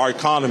security, our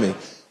economy.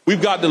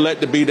 We've got to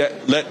let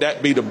that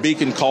be the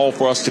beacon call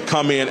for us to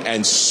come in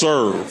and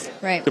serve,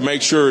 to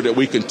make sure that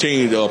we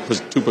continue to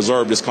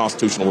preserve this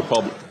constitutional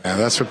republic. Yeah,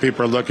 that's what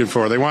people are looking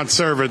for. They want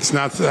servants,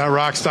 not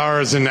rock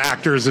stars and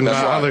actors and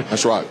other.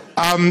 That's right.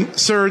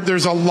 Sir,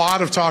 there's a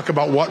lot of talk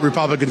about what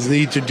Republicans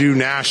need to do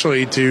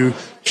nationally to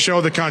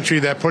show the country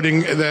that putting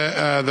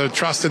the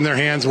trust in their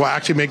hands will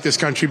actually make this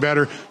country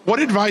better. What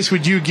advice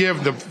would you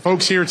give the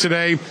folks here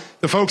today,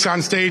 the folks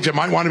on stage that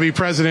might want to be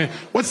president?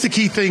 What's the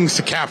key things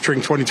to capturing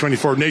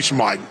 2024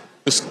 nationwide?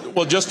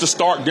 Well, just the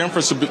stark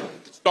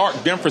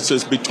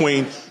differences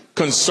between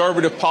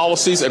conservative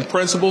policies and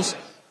principles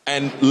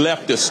and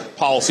leftist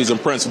policies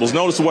and principles.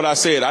 Notice what I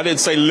said. I didn't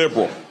say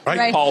liberal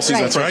policies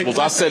and principles.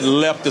 I said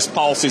leftist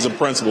policies and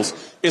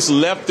principles. It's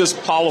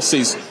leftist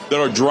policies that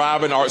are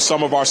driving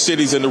some of our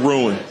cities into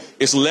ruin.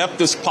 It's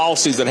leftist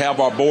policies that have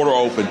our border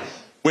open.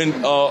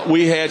 When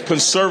we had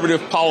conservative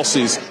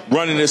policies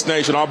running this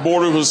nation, our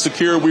border was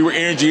secure, we were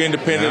energy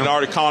independent, and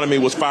our economy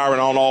was firing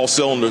on all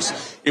cylinders.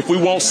 If we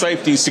want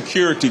safety,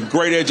 security,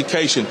 great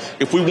education,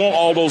 if we want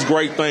all those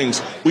great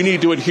things, we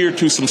need to adhere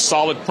to some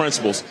solid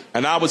principles.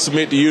 And I would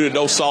submit to you that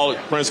those solid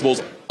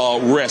principles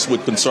rest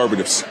with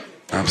conservatives.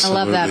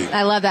 Absolutely.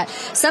 I love that.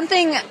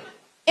 Something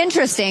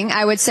interesting,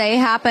 I would say,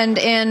 happened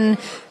in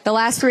the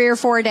last 3 or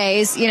 4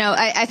 days.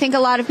 I think a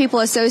lot of people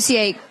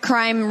associate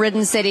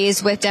crime-ridden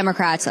cities with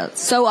Democrats.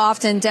 So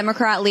often,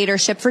 Democrat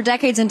leadership for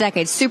decades and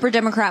decades, super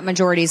Democrat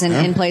majorities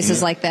in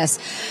places like this.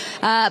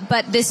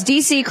 But this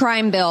D.C.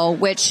 crime bill,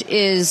 which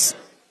is,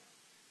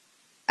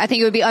 I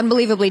think it would be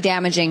unbelievably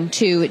damaging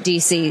to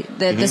D.C.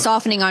 The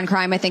softening on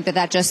crime, I think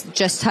that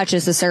just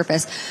touches the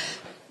surface.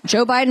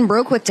 Joe Biden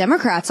broke with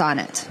Democrats on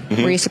it.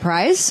 Were you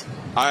surprised?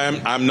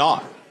 I'm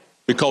not.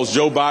 Because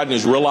Joe Biden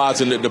is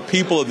realizing that the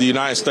people of the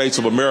United States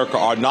of America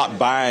are not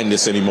buying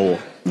this anymore.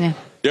 Yeah.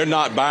 They're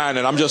not buying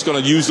it. I'm just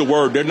going to use the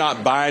word. They're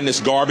not buying this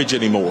garbage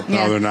anymore.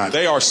 No, they're not.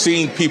 They are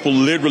seeing people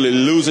literally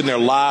losing their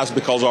lives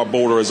because our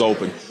border is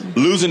open.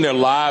 Losing their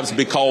lives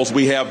because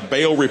we have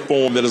bail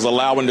reform that is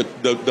allowing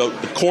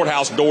the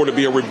courthouse door to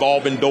be a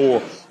revolving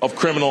door of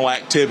criminal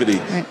activity.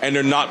 Right. And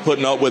they're not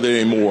putting up with it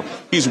anymore.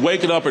 He's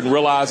waking up and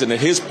realizing that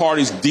his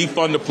party's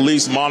defund the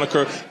police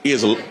moniker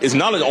is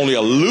not only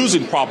a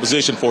losing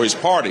proposition for his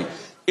party,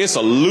 it's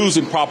a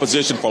losing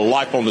proposition for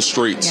life on the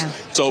streets. Yeah.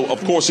 So,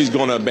 of course, he's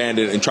going to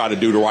abandon it and try to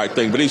do the right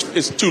thing. But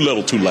it's too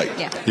little, too late.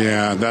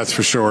 Yeah, that's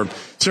for sure.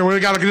 So we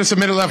got just a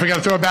minute left. We got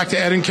to throw it back to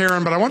Ed and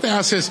Karen. But I want to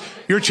ask this.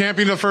 You're a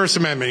champion of the First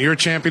Amendment. You're a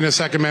champion of the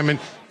Second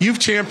Amendment. You've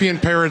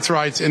championed parents'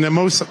 rights in the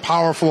most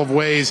powerful of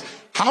ways.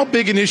 How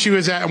big an issue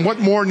is that, and what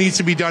more needs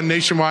to be done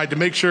nationwide to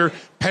make sure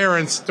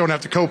parents don't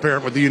have to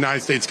co-parent with the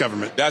United States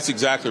government? That's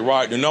exactly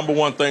right. The number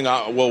one thing,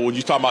 when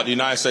you talk about the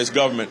United States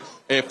government,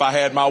 if I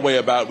had my way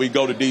about it, we'd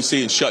go to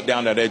D.C. and shut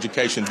down that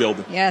education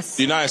building. Yes.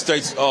 The United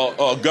States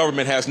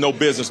government has no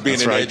business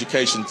being in the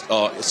education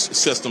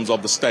systems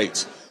of the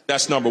states.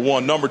 That's number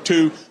one. Number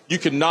two, you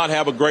cannot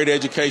have a great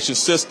education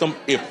system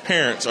if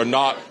parents are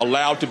not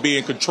allowed to be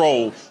in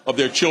control of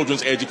their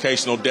children's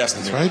educational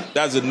destiny. That's right.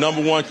 That's the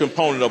number one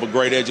component of a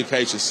great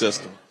education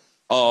system.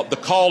 The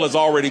call has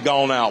already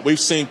gone out. We've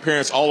seen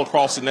parents all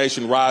across the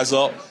nation rise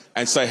up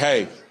and say,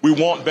 hey, we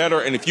want better,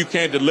 and if you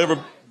can't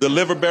deliver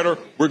deliver better,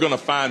 we're going to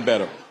find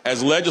better.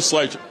 As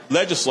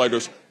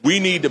legislators, we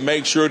need to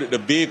make sure that the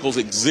vehicles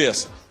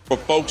exist for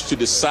folks to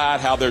decide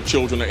how their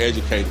children are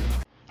educated.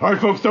 All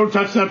right, folks, don't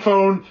touch that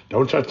phone.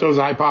 Don't touch those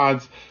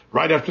iPods.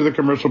 Right after the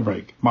commercial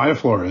break, Maya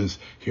Flores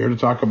here to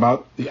talk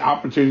about the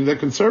opportunity that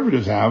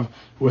conservatives have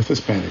with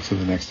Hispanics in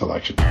the next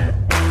election.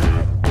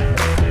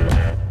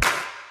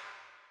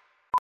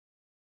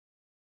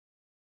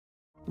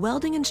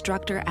 Welding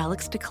instructor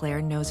Alex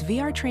DeClaire knows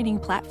VR training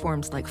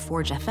platforms like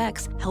Forge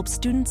FX help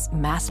students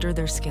master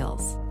their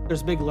skills.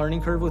 There's a big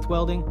learning curve with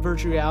welding.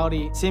 Virtual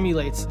reality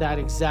simulates that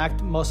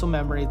exact muscle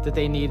memory that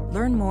they need.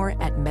 Learn more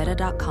at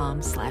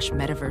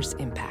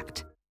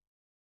meta.com/metaverseimpact.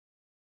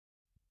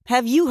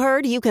 Have you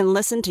heard you can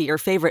listen to your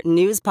favorite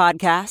news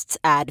podcasts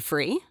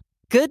ad-free?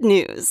 Good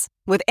news.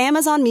 With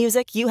Amazon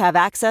Music, you have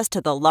access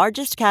to the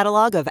largest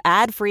catalog of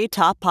ad-free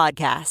top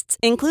podcasts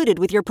included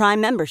with your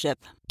Prime membership.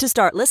 To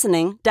start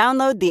listening,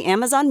 download the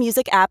Amazon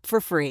Music app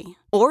for free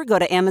or go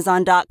to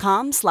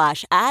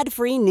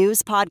amazon.com/ad-free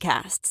news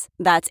podcasts.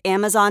 That's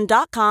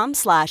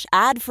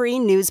amazon.com/ad-free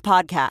news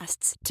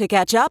podcasts to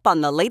catch up on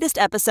the latest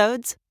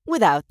episodes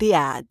without the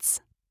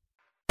ads.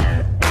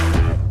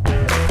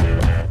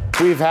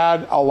 We've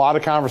had a lot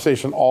of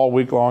conversation all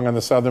week long on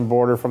the southern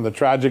border, from the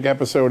tragic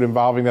episode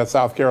involving that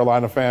South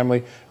Carolina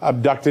family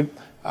abducted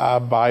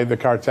by the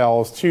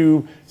cartels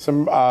to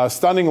some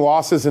stunning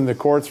losses in the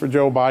courts for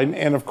Joe Biden.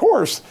 And, of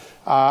course,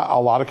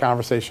 a lot of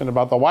conversation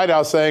about the White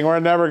House saying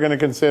we're never going to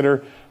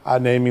consider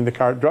naming the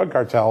drug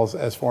cartels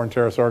as foreign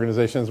terrorist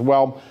organizations.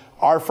 Well,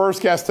 our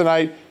first guest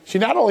tonight, she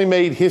not only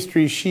made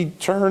history, she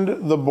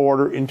turned the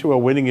border into a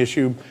winning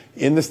issue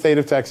in the state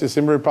of Texas,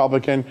 in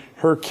Republican.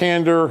 Her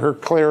candor, her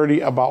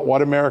clarity about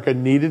what America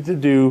needed to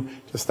do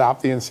to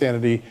stop the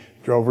insanity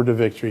drove her to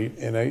victory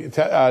in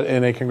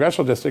a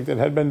congressional district that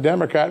had been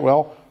Democrat,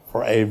 well,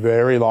 for a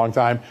very long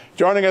time.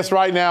 Joining us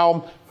right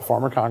now, the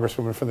former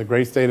Congresswoman from the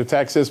great state of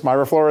Texas,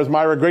 Mayra Flores.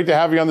 Mayra, great to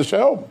have you on the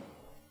show.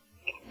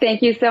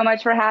 Thank you so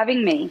much for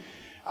having me.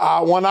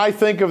 When I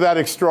think of that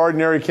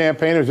extraordinary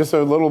campaign, it was just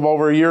a little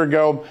over a year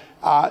ago,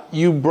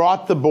 you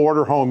brought the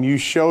border home. You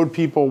showed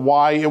people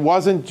why it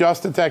wasn't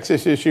just a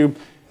Texas issue.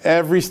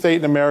 Every state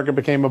in America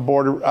became a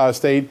border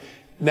state.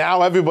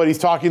 Now everybody's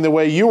talking the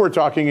way you were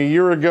talking a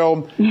year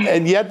ago,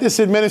 and yet this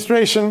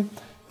administration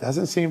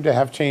doesn't seem to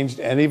have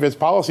changed any of its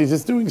policies.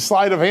 It's doing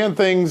sleight of hand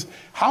things.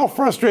 How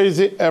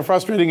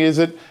frustrating is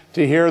it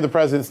to hear the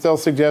president still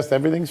suggest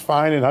everything's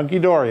fine and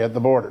hunky-dory at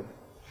the border?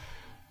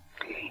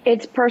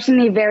 It's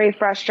personally very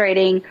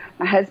frustrating.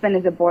 My husband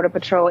is a Border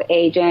Patrol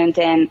agent,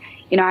 and,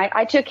 you know,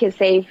 I took his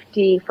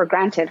safety for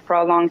granted for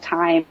a long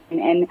time.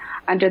 And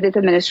under this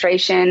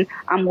administration,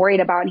 I'm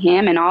worried about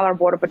him and all our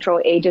Border Patrol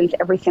agents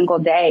every single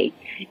day.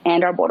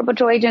 And our Border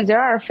Patrol agents,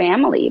 they're our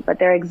family, but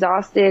they're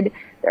exhausted.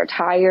 They're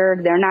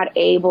tired. They're not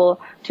able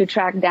to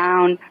track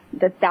down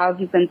the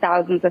thousands and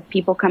thousands of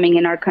people coming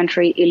in our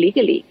country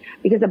illegally,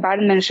 because the Biden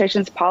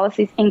administration's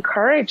policies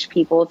encourage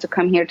people to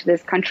come here to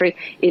this country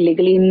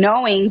illegally,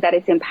 knowing that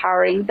it's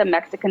empowering the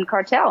Mexican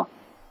cartel.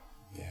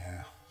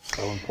 Yeah,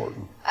 so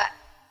important.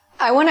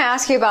 I want to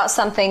ask you about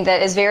something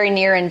that is very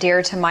near and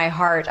dear to my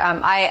heart.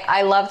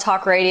 I love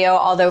talk radio,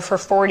 although for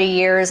 40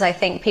 years, I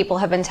think people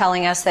have been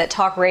telling us that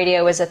talk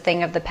radio is a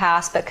thing of the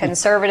past, but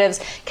conservatives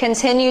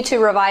continue to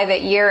revive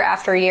it year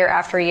after year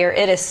after year.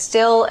 It is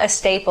still a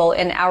staple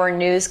in our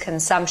news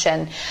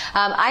consumption.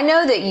 I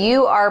know that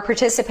you are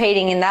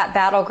participating in that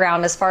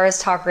battleground as far as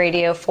talk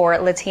radio for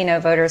Latino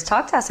voters.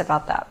 Talk to us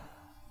about that.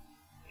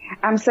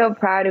 I'm so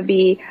proud to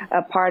be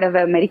a part of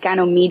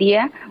Americano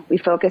Media. We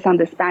focus on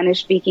the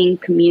Spanish-speaking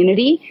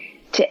community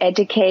to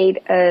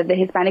educate the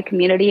Hispanic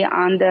community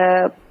on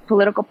the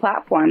political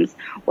platforms.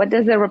 What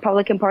does the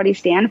Republican Party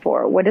stand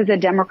for? What does the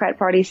Democrat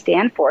Party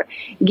stand for?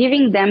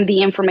 Giving them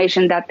the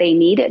information that they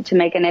needed to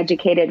make an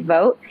educated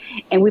vote.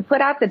 And we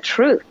put out the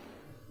truth,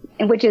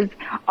 which is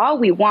all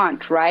we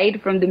want,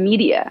 right, from the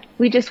media.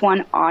 We just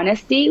want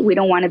honesty. We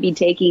don't want to be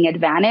taking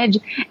advantage.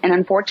 And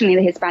unfortunately,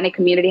 the Hispanic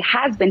community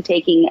has been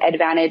taking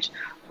advantage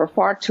for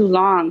far too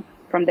long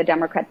from the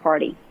Democrat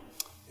Party.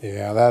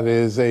 Yeah, that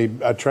is a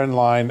trend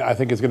line I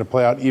think is going to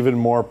play out even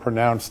more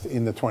pronounced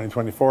in the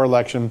 2024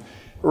 election.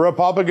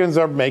 Republicans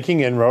are making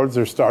inroads.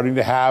 They're starting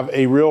to have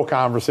a real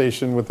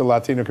conversation with the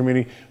Latino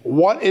community.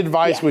 What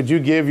advice would you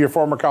give your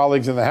former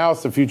colleagues in the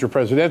House, the future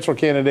presidential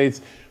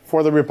candidates,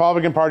 for the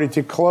Republican Party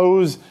to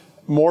close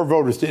more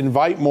voters, to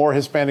invite more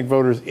Hispanic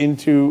voters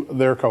into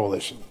their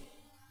coalition?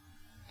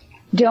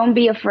 Don't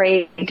be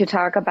afraid to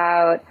talk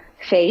about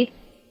faith,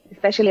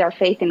 especially our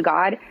faith in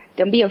God.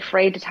 Don't be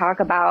afraid to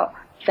talk about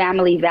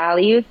family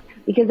values,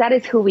 because that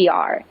is who we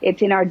are.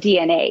 It's in our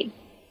DNA.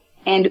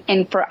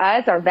 And for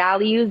us, our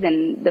values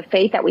and the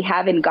faith that we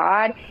have in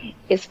God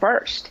is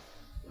first.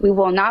 We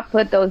will not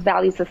put those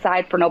values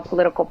aside for no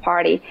political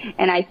party.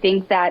 And I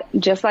think that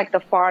just like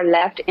the far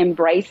left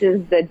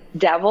embraces the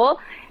devil,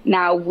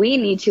 now we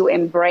need to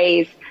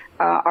embrace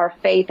our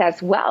faith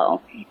as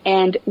well.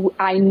 And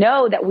I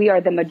know that we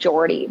are the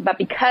majority, but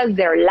because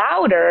they're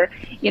louder,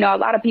 you know, a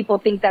lot of people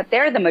think that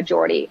they're the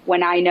majority,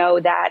 when I know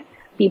that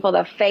people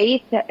of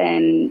faith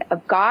and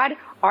of God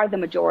are the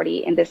majority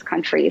in this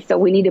country. So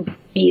we need to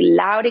be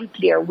loud and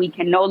clear. We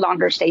can no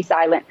longer stay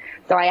silent.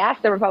 So I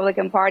ask the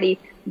Republican Party,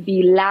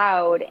 be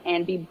loud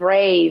and be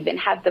brave and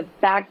have the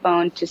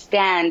backbone to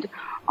stand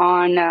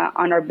on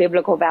our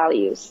biblical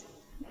values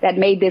that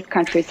made this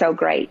country so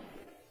great.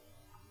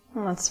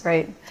 Well, that's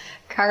right.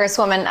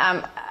 Congresswoman,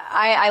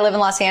 I live in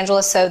Los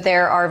Angeles, so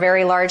there are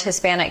very large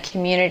Hispanic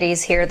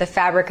communities here, the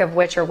fabric of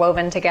which are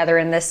woven together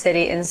in this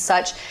city in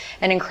such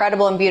an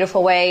incredible and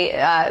beautiful way.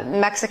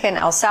 Mexican,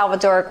 El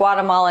Salvador,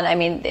 Guatemalan, I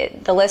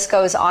mean, the list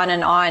goes on.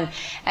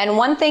 And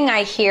one thing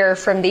I hear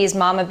from these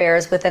mama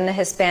bears within the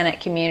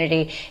Hispanic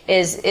community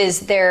is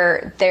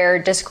their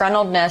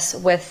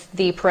disgruntledness with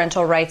the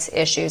parental rights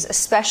issues,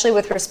 especially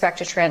with respect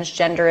to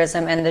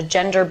transgenderism and the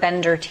gender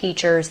bender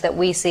teachers that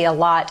we see a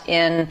lot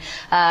in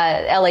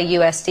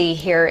LAUSD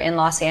here in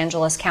Los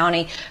Angeles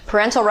County.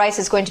 Parental rights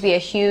is going to be a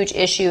huge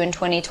issue in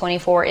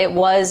 2024. It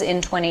was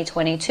in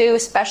 2022,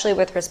 especially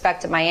with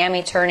respect to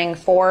Miami turning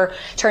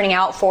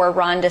out for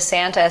Ron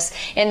DeSantis.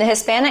 In the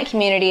Hispanic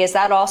community, is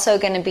that also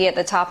going to be at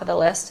the top of the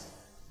list?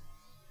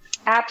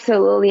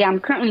 Absolutely. I'm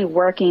currently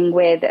working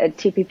with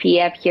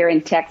TPPF here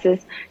in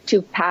Texas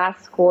to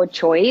pass school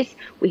choice.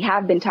 We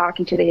have been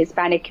talking to the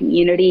Hispanic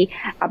community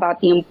about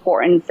the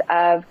importance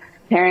of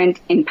parent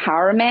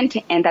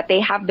empowerment and that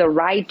they have the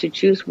right to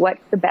choose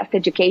what's the best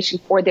education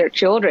for their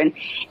children.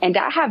 And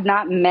I have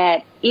not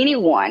met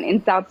anyone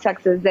in South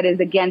Texas that is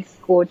against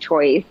school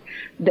choice.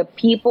 The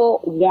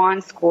people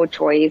want school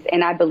choice,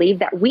 and I believe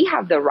that we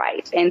have the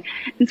right. And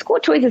school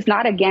choice is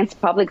not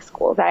against public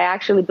schools. I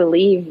actually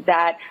believe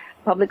that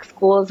public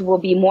schools will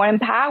be more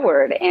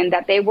empowered and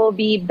that they will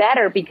be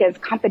better because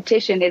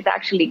competition is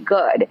actually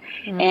good.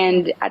 Mm-hmm.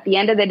 And at the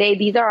end of the day,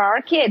 these are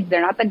our kids. They're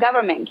not the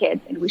government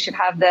kids. And we should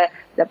have the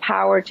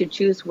power to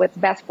choose what's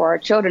best for our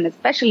children,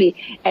 especially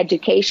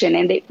education.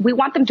 And we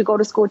want them to go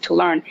to school to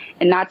learn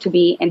and not to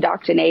be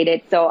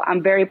indoctrinated. So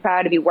I'm very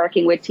proud to be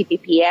working with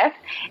TPPF.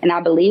 And I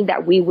believe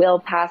that we will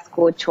pass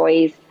school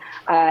choice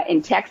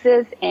in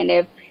Texas. And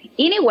if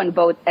anyone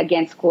votes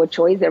against school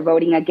choice, they're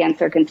voting against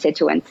their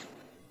constituents.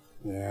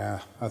 Yeah,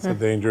 that's a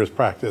dangerous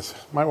practice.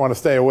 Might want to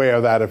stay away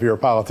of that if you're a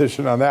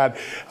politician on that.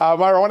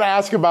 Myra, I want to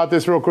ask about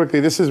this real quickly.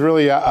 This is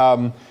really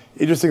an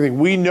interesting thing.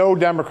 We know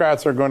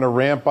Democrats are going to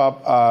ramp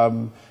up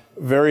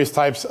various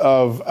types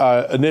of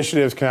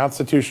initiatives,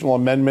 constitutional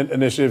amendment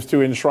initiatives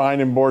to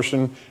enshrine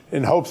abortion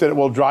in hopes that it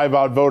will drive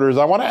out voters.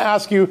 I want to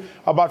ask you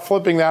about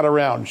flipping that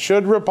around.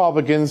 Should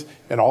Republicans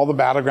in all the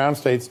battleground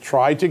states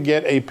try to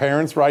get a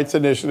parents' rights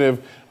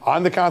initiative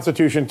on the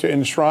Constitution to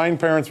enshrine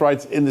parents'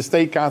 rights in the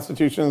state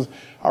constitutions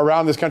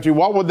around this country?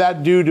 What would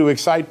that do to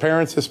excite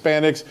parents,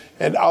 Hispanics,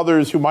 and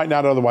others who might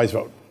not otherwise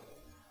vote?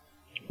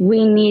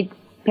 We need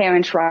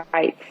parents'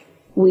 rights.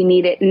 We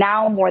need it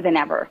now more than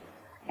ever.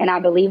 And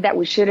I believe that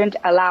we shouldn't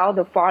allow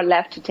the far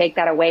left to take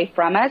that away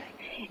from us.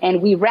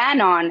 And we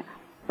ran on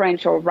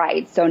parental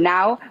rights. So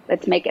now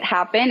let's make it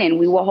happen, and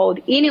we will hold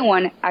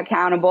anyone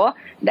accountable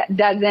that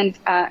doesn't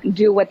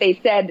do what they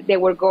said they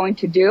were going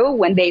to do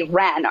when they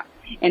ran.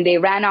 And they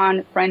ran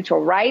on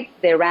parental rights,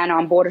 they ran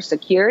on border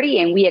security,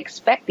 and we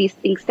expect these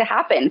things to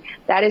happen.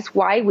 That is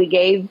why we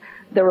gave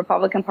the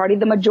Republican Party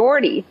the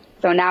majority.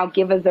 So now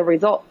give us the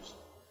results.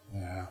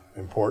 Yeah,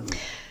 important.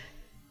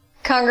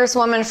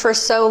 Congresswoman, for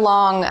so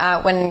long,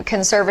 when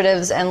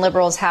conservatives and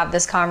liberals have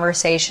this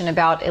conversation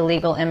about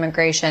illegal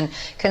immigration,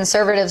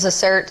 conservatives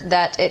assert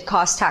that it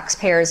costs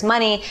taxpayers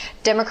money.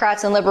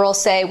 Democrats and liberals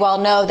say, well,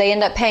 no, they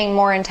end up paying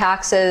more in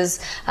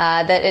taxes,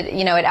 that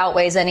it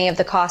outweighs any of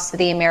the costs to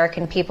the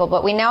American people.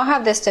 But we now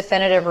have this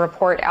definitive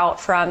report out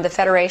from the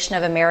Federation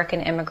of American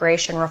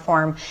Immigration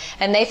Reform,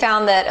 and they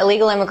found that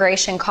illegal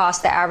immigration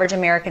costs the average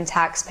American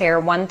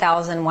taxpayer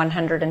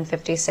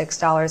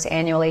 $1,156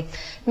 annually.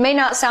 It may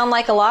not sound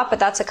like a lot, but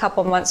that's a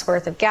couple months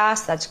worth of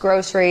gas, that's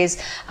groceries.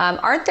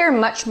 Aren't there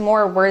much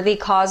more worthy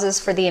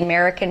causes for the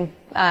American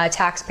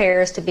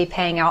taxpayers to be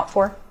paying out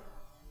for?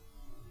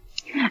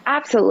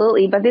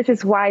 Absolutely. But this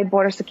is why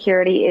border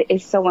security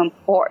is so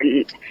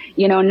important.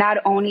 You know, not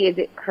only is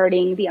it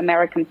hurting the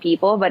American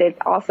people, but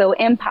it's also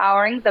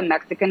empowering the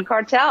Mexican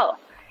cartel.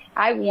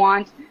 I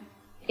want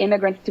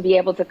immigrants to be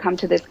able to come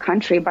to this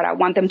country, but I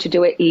want them to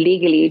do it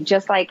legally,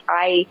 just like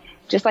my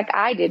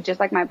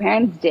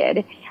parents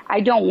did. I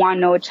don't want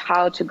no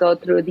child to go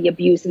through the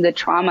abuse and the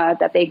trauma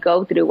that they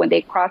go through when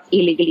they cross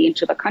illegally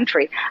into the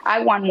country. I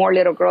want more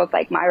little girls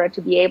like Myra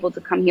to be able to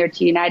come here to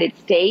the United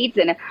States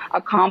and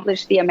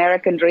accomplish the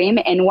American dream,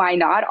 and why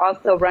not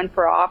also run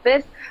for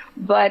office.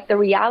 But the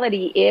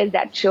reality is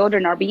that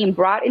children are being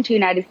brought into the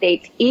United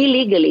States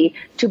illegally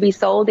to be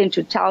sold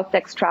into child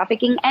sex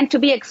trafficking and to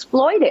be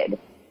exploited.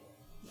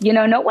 You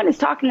know, no one is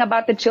talking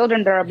about the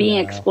children that are being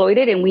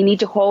exploited, and we need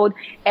to hold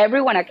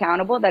everyone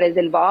accountable that is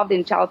involved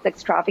in child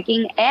sex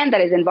trafficking and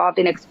that is involved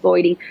in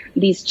exploiting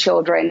these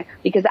children,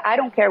 because I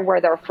don't care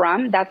where they're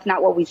from. That's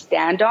not what we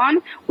stand on.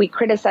 We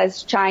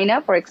criticize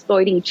China for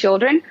exploiting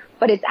children,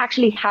 but it's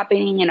actually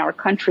happening in our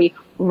country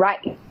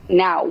right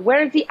now.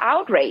 Where is the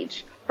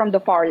outrage from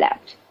the far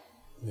left?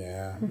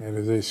 Yeah, it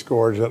is a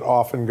scourge that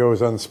often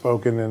goes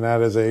unspoken, and that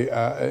is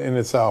in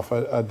itself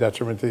a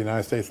detriment to the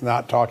United States,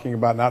 not talking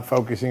about, not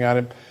focusing on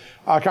it.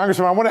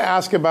 Congressman, I want to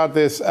ask about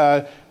this.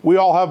 We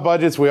all have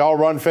budgets. We all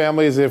run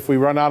families. If we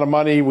run out of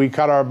money, we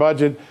cut our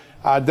budget.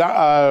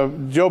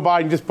 Joe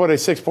Biden just put a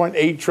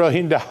 $6.8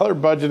 trillion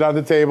budget on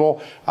the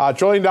table. $1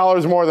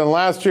 trillion more than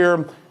last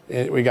year.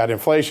 We got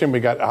inflation.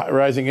 We got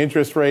rising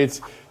interest rates.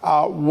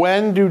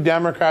 When do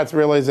Democrats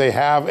realize they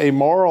have a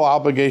moral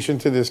obligation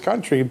to this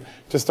country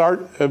to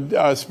start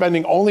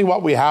spending only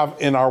what we have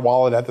in our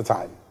wallet at the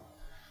time?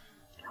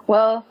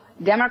 Well,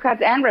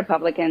 Democrats and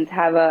Republicans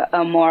have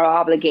a moral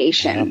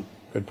obligation. Yeah,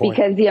 good point.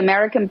 Because the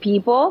American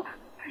people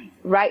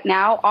right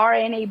now are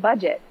in a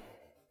budget.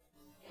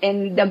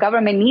 And the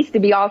government needs to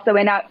be also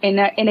in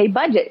a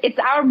budget. It's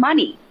our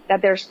money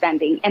that they're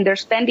spending, and they're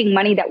spending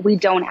money that we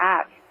don't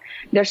have.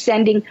 They're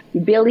sending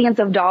billions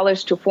of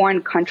dollars to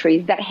foreign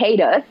countries that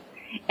hate us,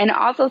 and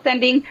also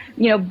sending,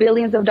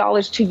 billions of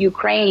dollars to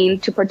Ukraine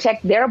to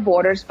protect their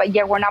borders, but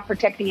yet we're not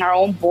protecting our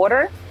own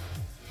border.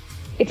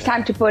 It's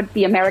time to put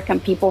the American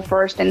people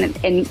first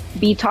and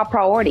be top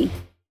priority.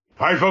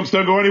 All right, folks,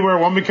 don't go anywhere.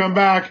 When we come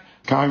back,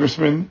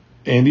 Congressman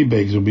Andy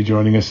Biggs will be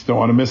joining us. Don't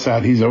want to miss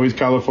that. He's always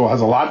colorful,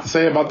 has a lot to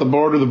say about the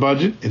border, the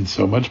budget, and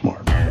so much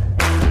more.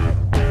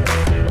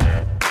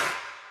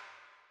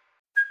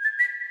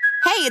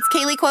 Hey, it's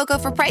Kaylee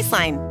Cuoco for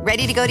Priceline.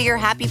 Ready to go to your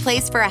happy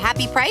place for a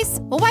happy price?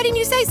 Well, why didn't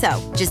you say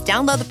so? Just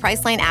download the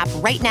Priceline app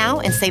right now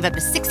and save up to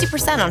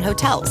 60% on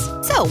hotels.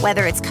 So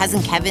whether it's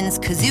Cousin Kevin's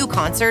Kazoo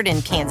Concert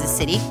in Kansas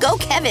City, go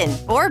Kevin,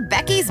 or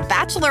Becky's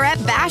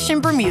Bachelorette Bash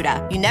in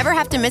Bermuda, you never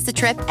have to miss a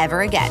trip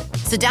ever again.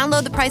 So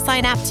download the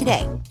Priceline app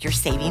today. Your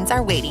savings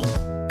are waiting.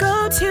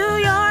 Go to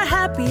your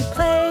happy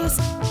place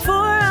for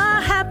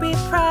a happy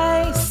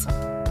price.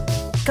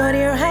 Go to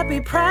your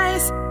happy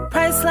price,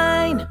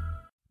 Priceline.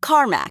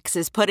 CarMax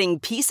is putting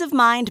peace of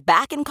mind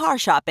back in car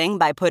shopping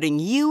by putting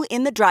you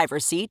in the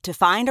driver's seat to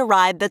find a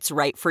ride that's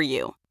right for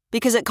you.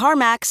 Because at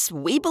CarMax,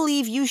 we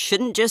believe you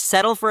shouldn't just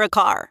settle for a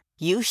car.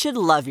 You should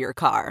love your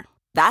car.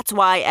 That's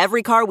why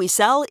every car we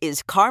sell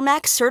is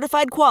CarMax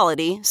certified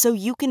quality, so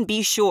you can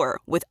be sure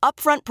with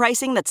upfront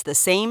pricing that's the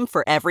same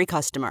for every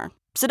customer.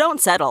 So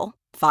don't settle.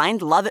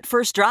 Find love at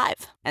first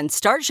drive and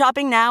start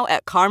shopping now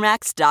at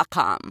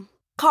CarMax.com.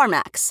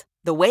 CarMax,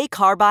 the way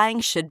car buying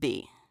should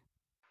be.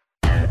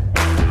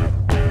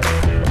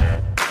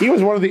 He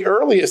was one of the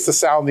earliest to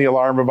sound the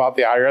alarm about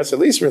the IRS, at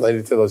least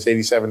related to those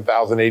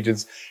 87,000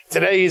 agents.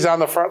 Today, he's on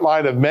the front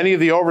line of many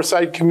of the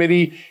Oversight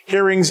Committee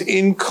hearings,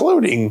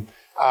 including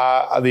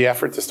the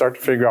effort to start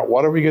to figure out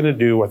what are we going to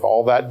do with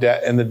all that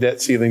debt and the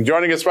debt ceiling.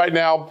 Joining us right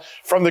now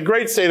from the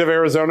great state of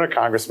Arizona,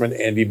 Congressman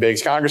Andy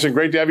Biggs. Congressman,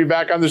 great to have you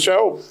back on the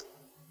show.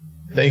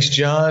 Thanks,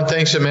 John.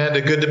 Thanks, Amanda.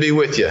 Good to be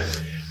with you.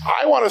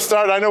 I want to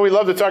start, I know we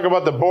love to talk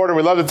about the border,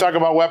 we love to talk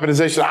about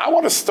weaponization. I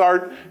want to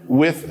start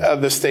with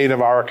the state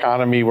of our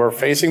economy. We're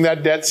facing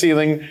that debt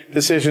ceiling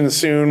decision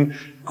soon.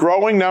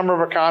 Growing number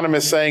of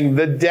economists saying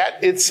the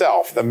debt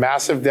itself, the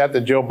massive debt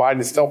that Joe Biden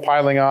is still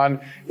piling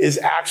on, is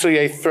actually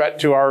a threat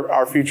to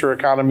our future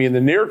economy in the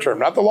near term,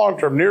 not the long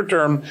term, near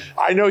term.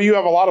 I know you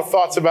have a lot of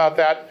thoughts about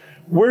that.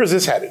 Where is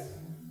this headed?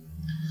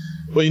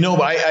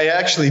 Well, I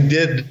actually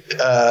did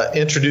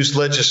introduce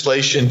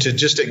legislation to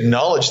just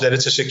acknowledge that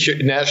it's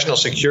a national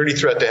security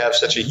threat to have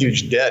such a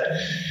huge debt.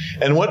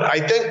 And what I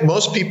think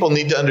most people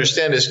need to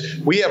understand is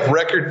we have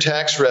record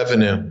tax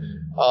revenue.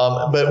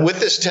 But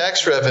with this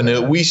tax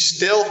revenue, we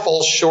still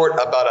fall short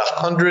about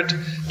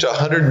 $100 to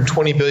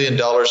 $120 billion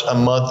a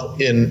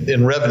month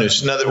in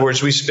revenues. In other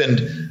words, we spend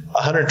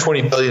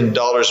 $120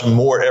 billion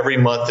more every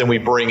month than we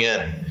bring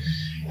in.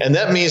 And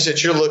that means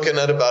that you're looking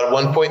at about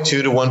 $1.2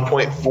 to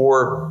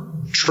 $1.4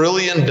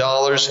 trillion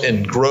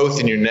in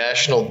growth in your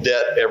national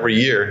debt every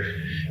year.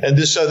 And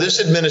so this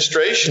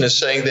administration is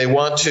saying they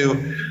want to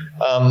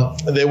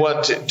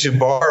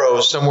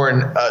borrow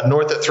somewhere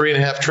north of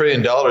 $3.5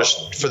 trillion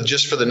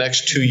for the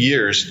next 2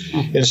 years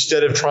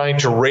instead of trying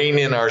to rein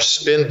in our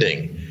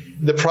spending.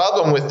 The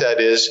problem with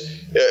that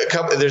is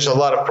there's a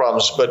lot of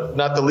problems, but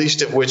not the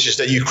least of which is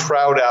that you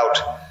crowd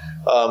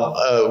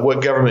out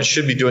what government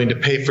should be doing to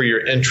pay for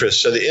your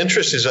interest. So the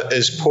interest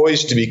is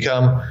poised to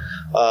become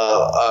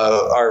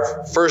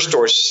our first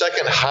or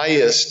second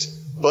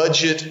highest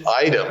budget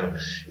item.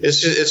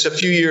 It's a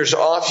few years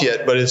off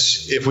yet, but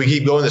if we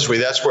keep going this way,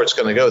 that's where it's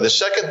going to go. The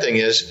second thing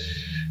is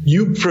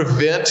you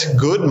prevent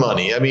good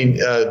money. I mean,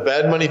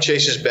 bad money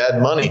chases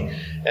bad money,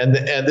 and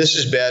this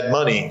is bad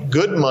money.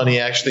 Good money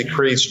actually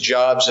creates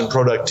jobs and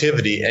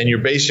productivity, and you're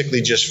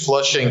basically just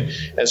flushing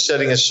and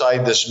setting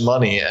aside this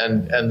money,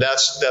 and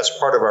that's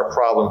part of our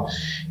problem.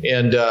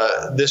 And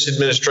this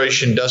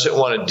administration doesn't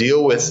want to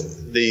deal with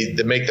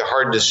make the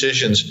hard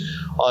decisions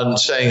on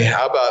saying,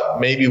 how about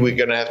maybe we're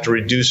going to have to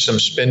reduce some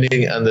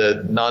spending on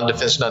the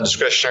non-defense,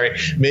 non-discretionary,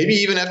 maybe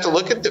even have to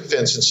look at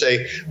defense and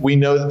say, we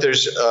know that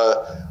there's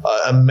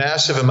a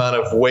massive amount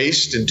of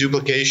waste and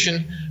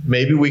duplication.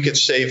 Maybe we could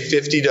save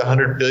 $50 to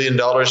 $100 billion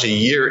a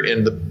year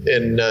in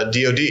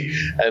DOD.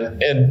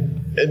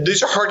 And And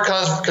these are hard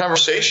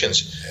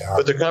conversations,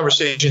 but they're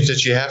conversations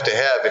that you have to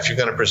have if you're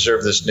going to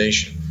preserve this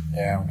nation.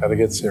 Yeah, got to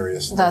get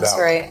serious. That's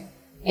right.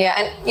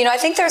 Yeah, and I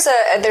think there's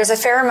a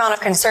fair amount of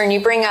concern.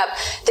 You bring up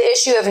the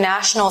issue of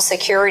national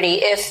security.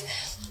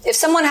 If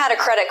someone had a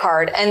credit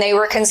card and they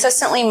were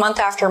consistently month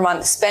after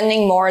month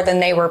spending more than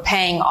they were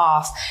paying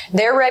off,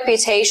 their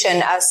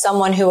reputation as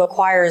someone who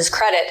acquires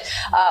credit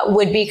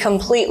would be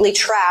completely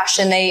trashed,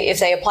 and if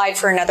they applied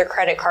for another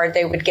credit card,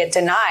 they would get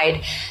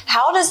denied.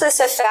 How does this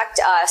affect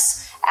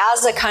us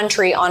as a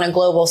country on a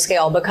global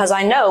scale? Because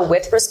I know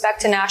with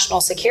respect to national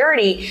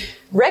security,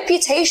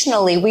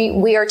 reputationally,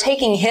 we are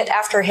taking hit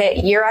after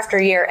hit, year after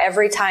year,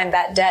 every time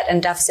that debt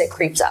and deficit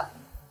creeps up.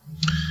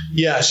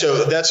 Yeah,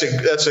 so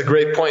that's a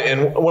great point.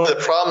 And one of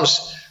the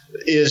problems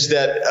is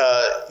that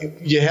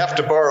you have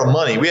to borrow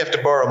money. We have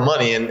to borrow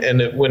money,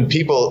 and when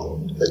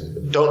people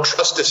don't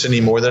trust us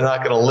anymore, they're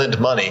not going to lend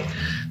money.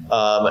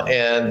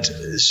 And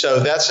so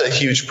that's a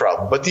huge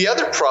problem. But the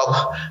other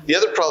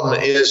problem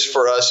is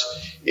for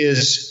us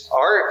is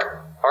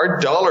our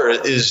dollar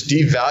is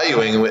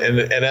devaluing,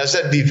 and as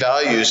that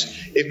devalues,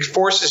 it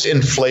forces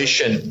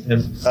inflation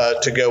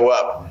to go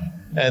up,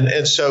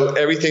 and so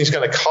everything's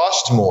going to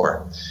cost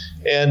more.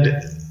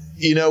 And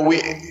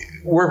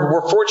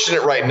we're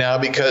fortunate right now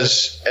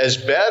because as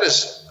bad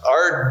as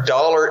our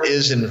dollar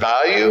is in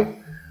value,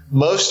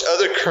 most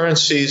other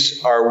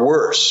currencies are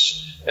worse.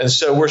 And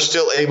so we're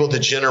still able to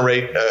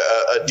generate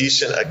a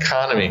decent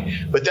economy.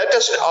 But that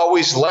doesn't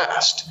always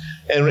last.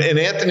 And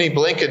Anthony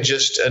Blinken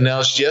just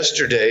announced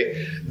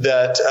yesterday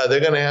that they're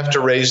going to have to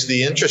raise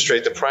the interest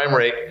rate, the prime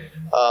rate,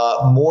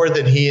 more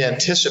than he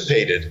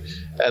anticipated.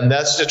 And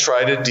that's to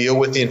try to deal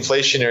with the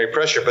inflationary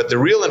pressure. But the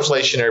real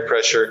inflationary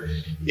pressure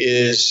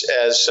is,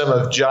 as some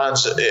of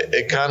John's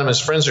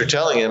economist friends are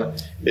telling him,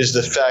 is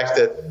the fact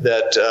that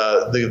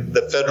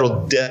the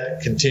federal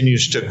debt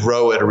continues to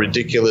grow at a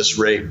ridiculous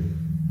rate.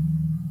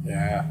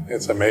 Yeah,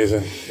 it's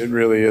amazing. It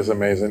really is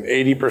amazing.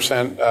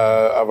 80%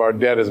 of our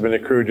debt has been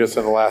accrued just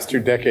in the last 2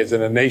 decades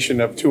in a nation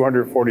of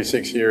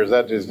 246 years.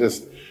 That is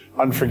just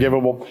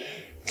unforgivable.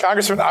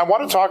 Congressman, I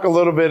want to talk a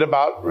little bit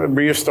about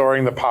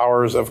restoring the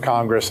powers of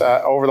Congress.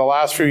 Over the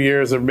last few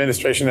years, the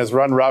administration has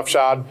run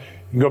roughshod.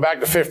 You can go back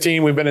to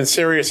 15. We've been in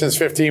Syria since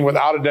 15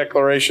 without a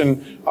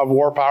declaration of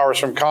war powers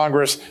from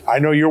Congress. I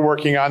know you're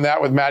working on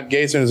that with Matt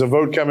Gaetz, and there's a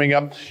vote coming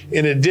up.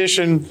 In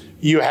addition,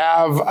 you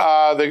have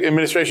the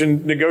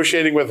administration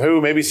negotiating with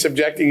WHO, maybe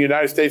subjecting the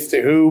United States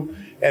to WHO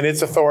and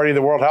its authority,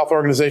 the World Health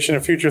Organization,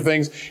 and future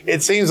things.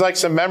 It seems like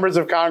some members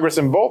of Congress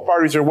in both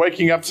parties are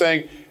waking up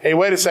saying, hey,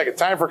 wait a second,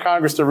 time for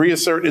Congress to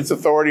reassert its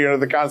authority under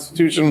the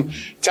Constitution.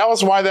 Tell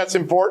us why that's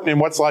important and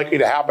what's likely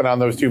to happen on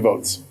those 2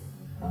 votes.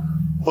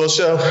 Well,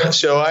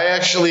 so I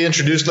actually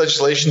introduced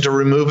legislation to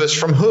remove us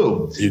from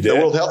WHO, the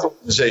World Health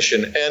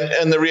Organization,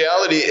 and the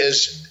reality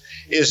is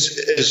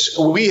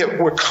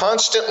we're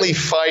constantly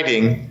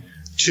fighting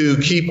to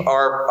keep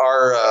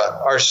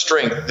our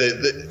strength.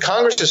 The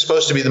Congress is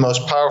supposed to be the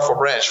most powerful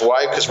branch.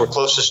 Why? Because we're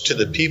closest to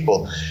the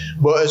people.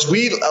 Well, as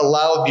we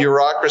allow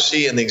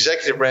bureaucracy and the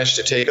executive branch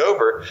to take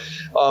over,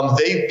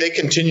 they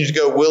continue to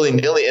go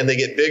willy-nilly, and they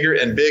get bigger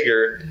and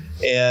bigger.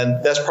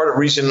 And that's part of the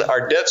reason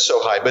our debt's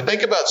so high. But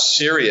think about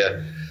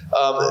Syria.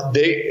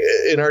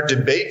 In our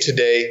debate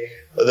today,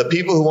 the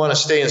people who want to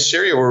stay in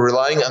Syria were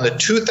relying on the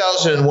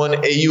 2001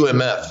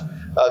 AUMF.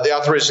 The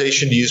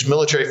authorization to use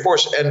military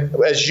force. And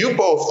as you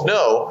both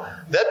know,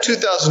 that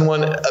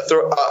 2001,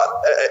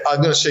 I'm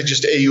going to say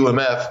just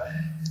AUMF,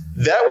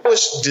 that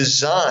was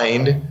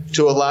designed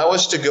to allow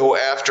us to go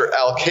after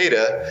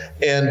al-Qaeda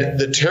and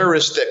the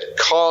terrorists that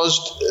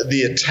caused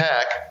the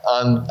attack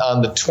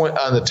on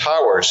the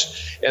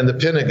towers and the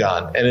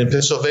Pentagon and in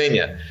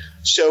Pennsylvania.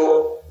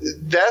 So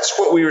that's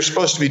what we were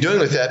supposed to be doing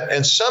with that.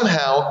 And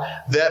somehow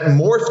that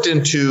morphed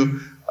into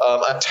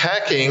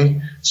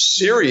attacking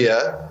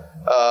Syria.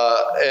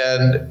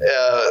 And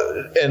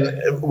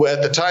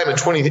at the time in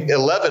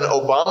 2011,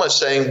 Obama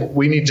saying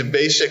we need to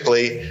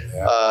basically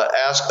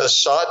ask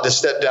Assad to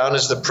step down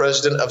as the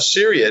president of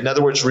Syria. In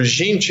other words,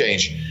 regime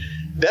change.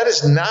 That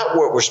is not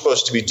what we're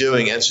supposed to be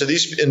doing. And so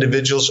these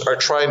individuals are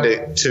trying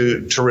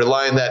to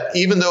rely on that,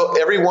 even though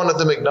every one of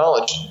them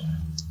acknowledged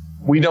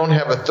we don't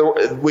have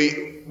authority.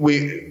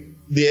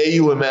 The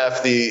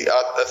AUMF, the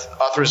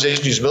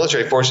authorization to use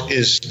military force,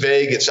 is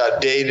vague. It's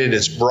outdated.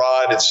 It's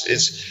broad.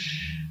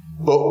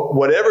 But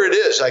whatever it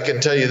is, I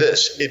can tell you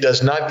this, it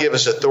does not give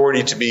us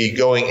authority to be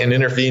going and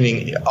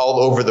intervening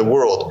all over the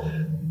world.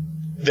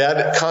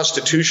 That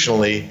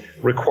constitutionally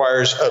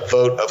requires a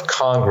vote of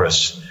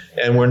Congress,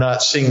 and we're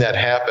not seeing that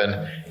happen.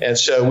 And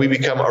so we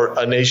become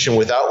a nation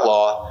without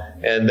law,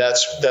 and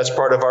that's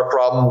part of our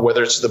problem,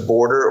 whether it's the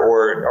border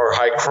or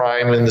high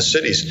crime in the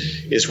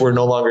cities, is we're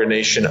no longer a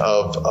nation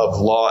of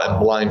law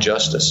and blind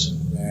justice.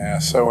 Yeah,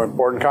 so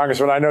important.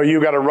 Congressman, I know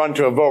you got to run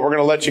to a vote. We're going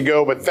to let you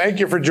go, but thank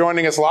you for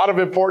joining us. A lot of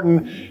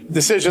important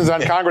decisions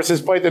on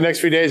Congress's plate the next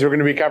few days. We're going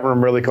to be covering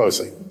them really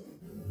closely.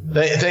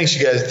 Thanks,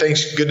 you guys.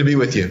 Thanks. Good to be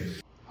with you.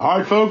 All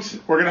right, folks,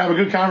 we're going to have a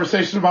good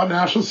conversation about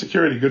national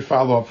security. Good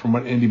follow-up from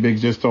what Andy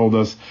Biggs just told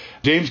us.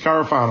 James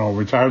Carafano,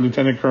 retired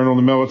lieutenant colonel in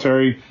the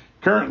military,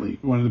 currently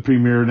one of the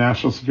premier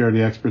national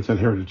security experts at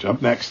Heritage.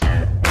 Up next.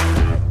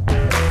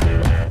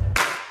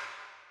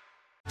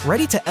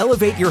 Ready to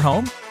elevate your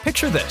home?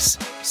 Picture this: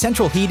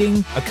 central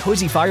heating, a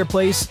cozy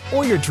fireplace,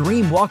 or your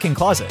dream walk-in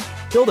closet.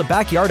 Build a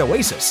backyard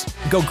oasis,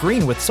 go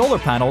green with solar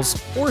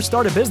panels, or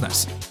start a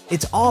business.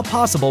 It's all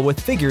possible with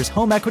Figure's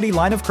home equity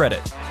line of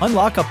credit.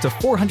 Unlock up to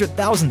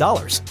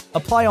 $400,000.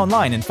 Apply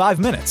online in 5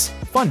 minutes.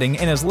 Funding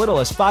in as little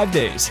as 5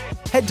 days.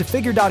 Head to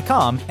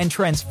Figure.com and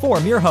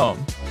transform your home.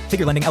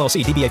 Figure Lending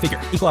LLC, DBA Figure,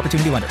 Equal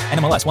Opportunity Lender,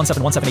 NMLS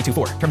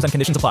 1717824. Terms and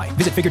conditions apply.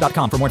 Visit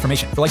Figure.com for more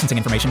information. For licensing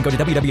information, go to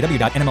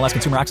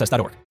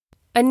www.nmlsconsumeraccess.org.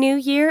 A new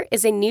year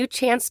is a new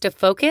chance to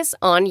focus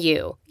on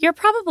you. You're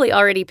probably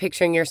already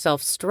picturing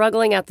yourself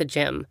struggling at the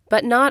gym,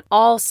 but not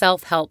all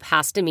self-help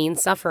has to mean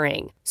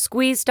suffering.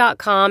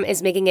 Squeeze.com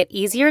is making it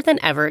easier than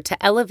ever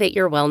to elevate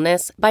your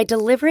wellness by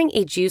delivering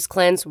a juice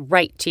cleanse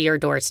right to your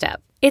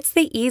doorstep. It's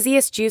the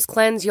easiest juice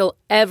cleanse you'll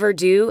ever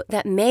do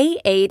that may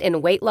aid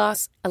in weight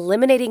loss,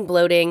 eliminating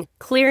bloating,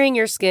 clearing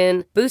your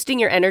skin, boosting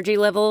your energy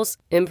levels,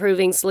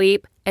 improving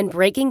sleep, and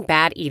breaking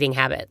bad eating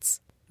habits.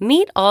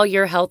 Meet all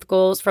your health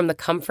goals from the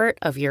comfort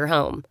of your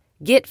home.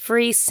 Get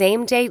free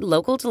same-day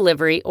local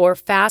delivery or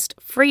fast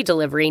free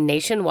delivery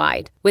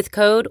nationwide with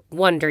code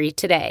WONDERY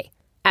today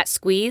at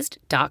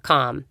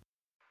squeezed.com.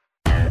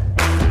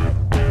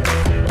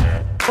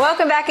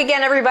 Welcome back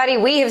again, everybody.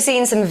 We have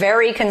seen some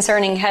very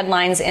concerning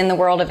headlines in the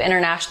world of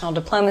international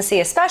diplomacy,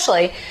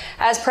 especially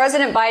as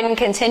President Biden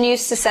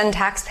continues to send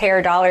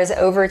taxpayer dollars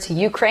over to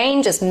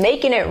Ukraine, just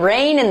making it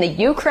rain in the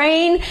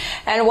Ukraine.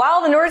 And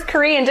while the North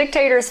Korean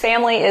dictator's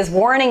family is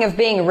warning of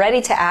being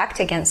ready to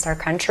act against our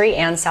country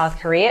and South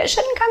Korea, it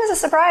shouldn't come as a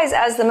surprise,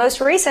 as the most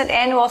recent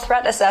annual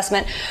threat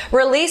assessment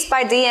released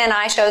by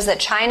DNI shows that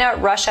China,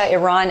 Russia,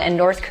 Iran, and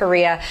North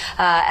Korea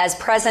as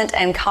present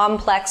and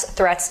complex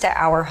threats to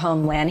our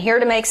homeland. Here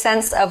to make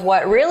sense of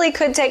what really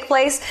could take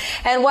place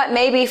and what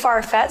may be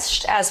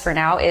far-fetched as for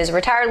now is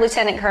retired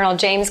Lieutenant Colonel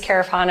James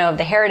Carafano of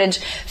the Heritage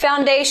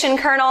Foundation.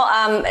 Colonel,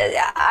 I'll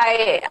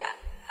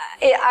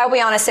be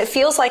honest, it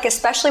feels like,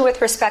 especially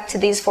with respect to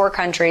these four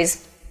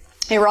countries,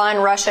 Iran,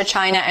 Russia,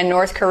 China, and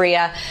North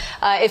Korea,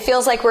 it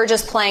feels like we're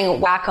just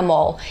playing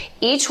whack-a-mole.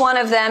 Each one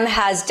of them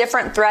has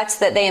different threats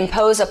that they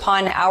impose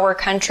upon our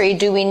country.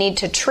 Do we need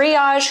to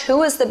triage?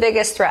 Who is the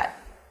biggest threat?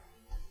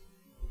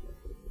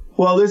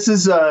 Well, this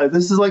is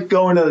like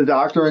going to the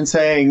doctor and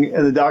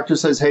the doctor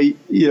says, hey,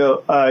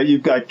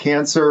 you've got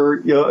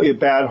cancer, a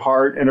bad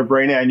heart, and a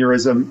brain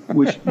aneurysm.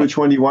 Which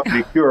one do you want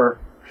me to cure?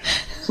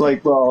 It's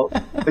like, well,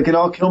 they can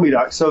all kill me,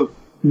 doc. So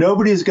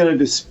nobody's going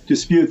to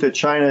dispute that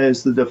China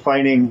is the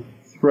defining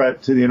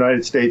threat to the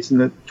United States in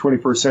the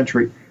 21st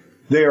century.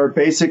 They are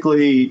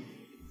basically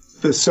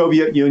the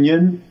Soviet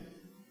Union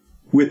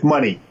with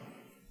money,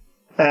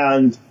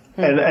 and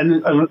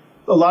a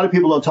lot of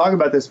people don't talk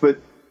about this, but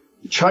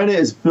China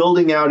is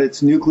building out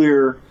its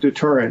nuclear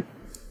deterrent.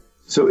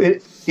 So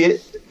it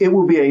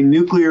will be a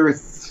nuclear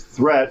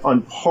threat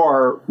on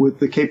par with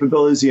the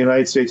capabilities of the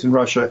United States and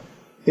Russia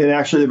in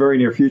actually the very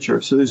near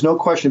future. So there's no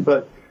question.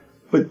 But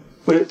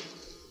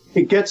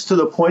it gets to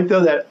the point,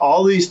 though, that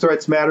all these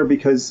threats matter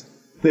because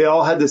they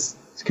all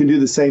can do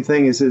the same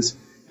thing, is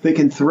they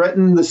can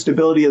threaten the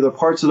stability of the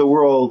parts of the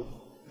world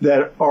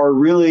that are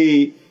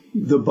really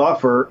the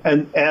buffer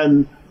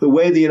and the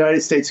way the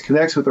United States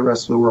connects with the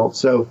rest of the world.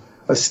 So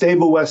a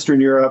stable Western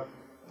Europe,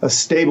 a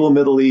stable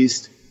Middle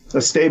East,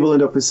 a stable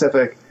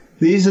Indo-Pacific.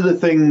 These are the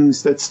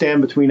things that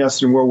stand between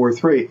us and World War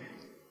III.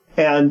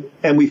 And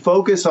we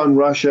focus on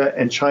Russia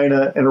and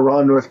China and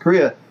Iran, North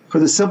Korea for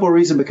the simple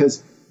reason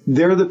because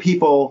they're the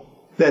people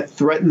that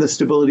threaten the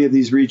stability of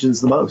these regions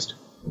the most.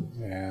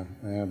 Yeah,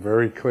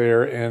 very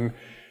clear. And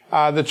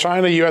the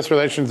China-U.S.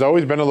 relations has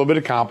always been a little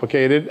bit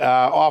complicated.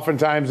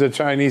 Oftentimes the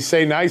Chinese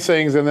say nice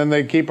things and then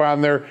they keep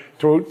on their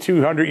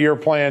 200-year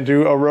plan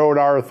to erode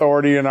our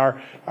authority and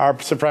our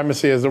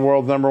supremacy as the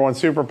world's #1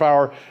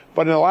 superpower.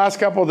 But in the last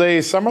couple of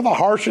days, some of the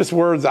harshest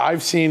words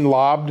I've seen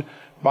lobbed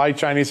by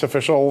Chinese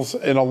officials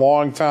in a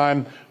long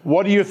time.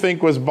 What do you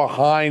think was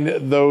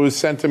behind those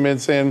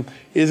sentiments? And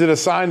is it a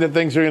sign that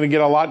things are going to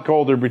get a lot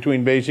colder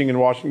between Beijing and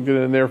Washington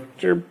in their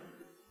future?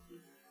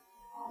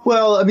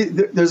 Well, I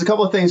mean, there's a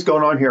couple of things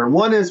going on here.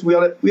 One is we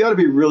ought to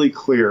be really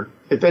clear.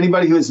 If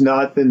anybody who has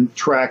not been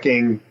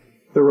tracking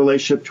the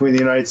relationship between the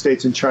United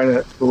States and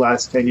China the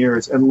last 10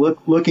 years and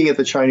looking at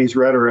the Chinese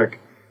rhetoric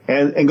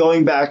and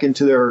going back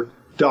into their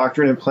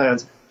doctrine and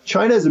plans,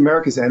 China is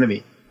America's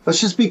enemy.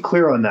 Let's just be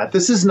clear on that.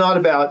 This is not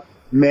about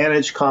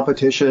managed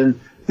competition.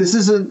 This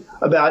isn't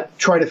about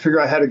trying to figure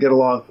out how to get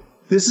along.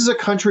 This is a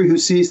country who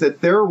sees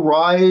that their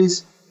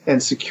rise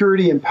and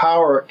security and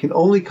power can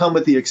only come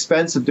at the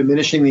expense of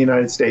diminishing the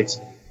United States.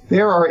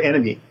 They're our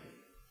enemy.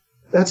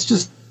 That's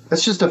just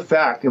a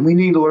fact, and we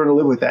need to learn to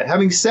live with that.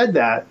 Having said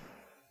that,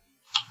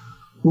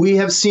 we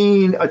have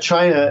seen a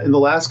China in the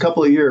last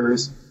couple of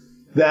years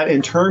that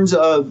in terms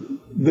of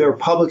their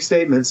public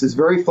statements is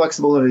very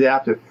flexible and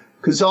adaptive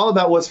because it's all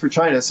about what's for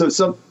China. So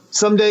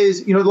some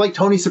days, like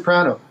Tony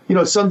Soprano,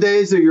 some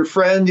days they're your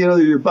friend, they're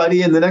your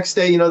buddy, and the next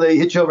day, they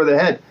hit you over the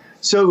head.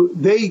 So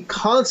they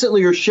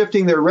constantly are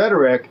shifting their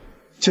rhetoric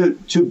to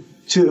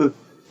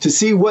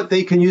see what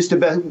they can use to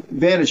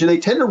advantage. And they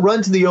tend to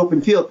run to the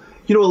open field.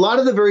 A lot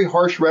of the very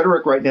harsh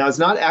rhetoric right now is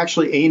not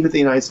actually aimed at the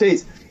United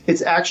States.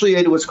 It's actually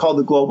aimed at what's called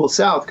the global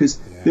South, because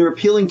they're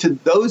appealing to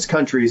those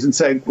countries and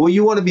saying, well,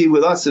 you want to be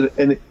with us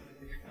and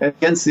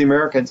against the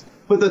Americans.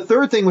 But the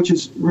third thing, which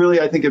is really,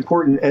 I think,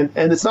 important,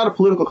 and it's not a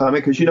political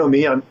comment, because you know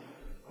me, I'm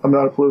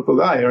not a political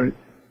guy. I don't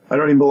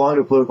even belong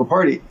to a political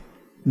party.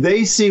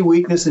 They see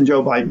weakness in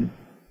Joe Biden.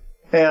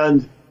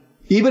 And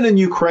even in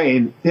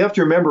Ukraine, you have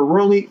to remember,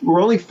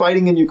 we're only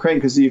fighting in Ukraine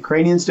because the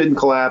Ukrainians didn't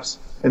collapse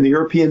and the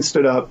Europeans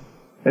stood up,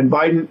 and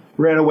Biden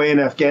ran away in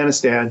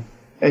Afghanistan.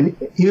 And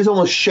he was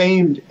almost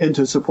shamed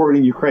into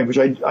supporting Ukraine, which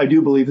I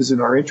do believe is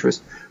in our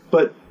interest.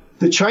 But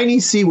the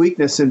Chinese see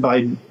weakness in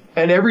Biden.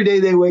 And every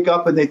day they wake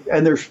up and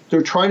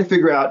they're trying to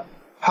figure out,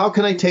 how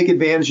can I take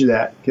advantage of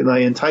that? Can I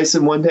entice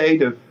them one day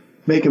to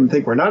make them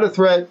think we're not a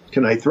threat?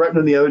 Can I threaten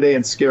them the other day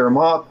and scare them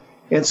off?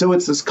 And so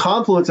it's this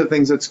confluence of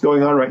things that's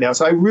going on right now.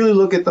 So I really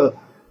look at the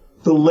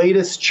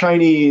latest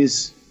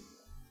Chinese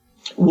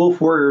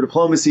wolf warrior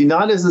diplomacy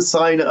not as a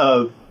sign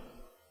of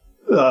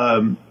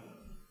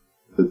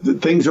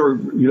things are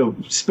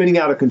spinning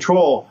out of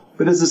control,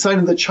 but as a sign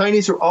of the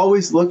Chinese are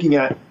always looking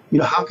at,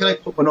 how can I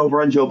put one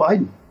over on Joe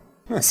Biden?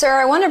 Sir,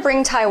 I want to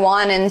bring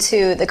Taiwan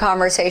into the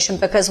conversation,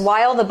 because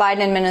while the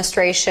Biden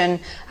administration,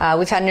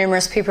 we've had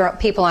numerous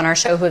people on our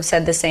show who have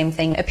said the same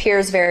thing,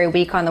 appears very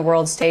weak on the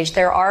world stage,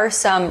 there are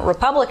some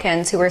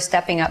Republicans who are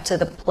stepping up to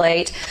the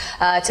plate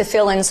to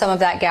fill in some of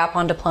that gap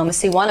on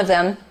diplomacy. One of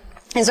them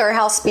is our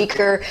House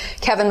Speaker,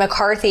 Kevin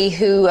McCarthy,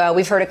 who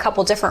we've heard a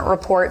couple different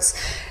reports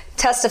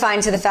testifying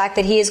to the fact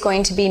that he is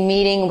going to be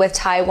meeting with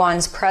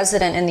Taiwan's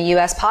president in the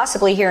U.S.,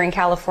 possibly here in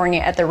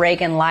California at the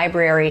Reagan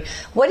Library.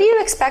 What do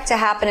you expect to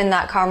happen in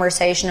that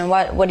conversation, and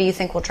what do you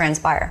think will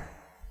transpire?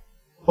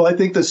 Well, I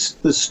think the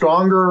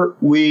stronger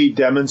we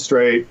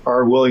demonstrate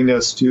our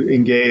willingness to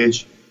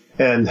engage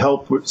and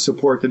help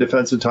support the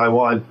defense of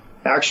Taiwan,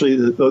 actually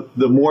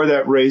the more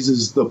that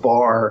raises the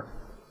bar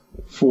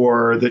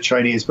for the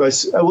Chinese.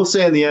 But I will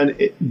say in the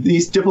end,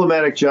 these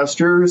diplomatic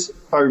gestures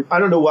are, I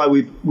don't know why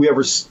we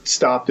ever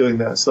stopped doing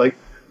this. Like,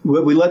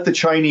 we let the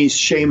Chinese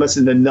shame us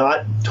into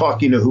not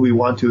talking to who we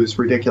want to is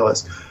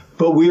ridiculous.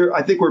 But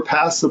I think we're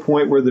past the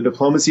point where the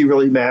diplomacy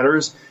really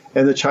matters,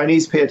 and the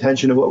Chinese pay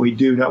attention to what we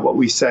do, not what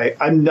we say.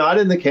 I'm not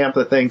in the camp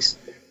that thinks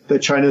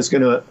that China is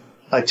going to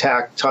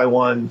attack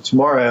Taiwan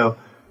tomorrow.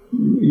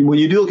 When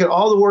you do look at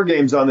all the war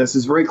games on this,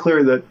 it's very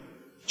clear that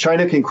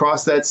China can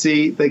cross that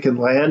sea, they can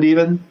land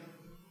even,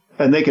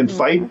 and they can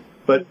fight,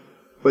 but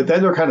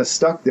then they're kind of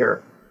stuck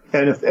there.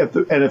 And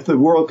if the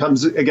world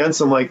comes against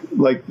them like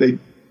the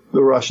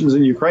Russians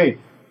in Ukraine,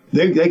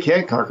 they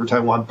can't conquer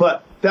Taiwan.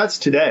 But that's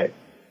today.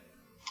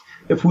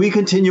 If we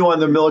continue on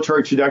the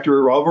military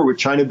trajectory we're over, with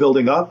China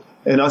building up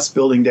and us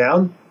building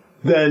down,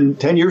 then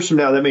 10 years from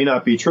now that may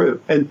not be true.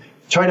 And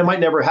China might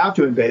never have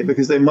to invade,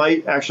 because they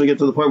might actually get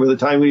to the point where the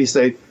Taiwanese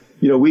say,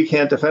 we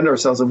can't defend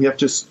ourselves and we have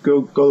to just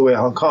go the way of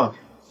Hong Kong.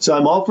 So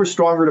I'm all for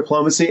stronger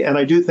diplomacy, and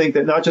I do think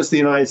that not just the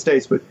United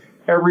States, but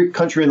every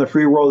country in the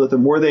free world, that the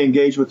more they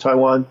engage with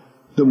Taiwan,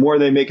 the more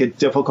they make it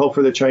difficult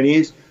for the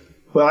Chinese.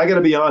 But I got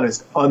to be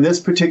honest, on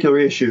this particular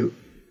issue,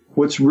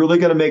 what's really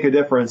going to make a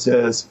difference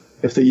is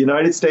if the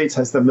United States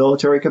has the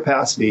military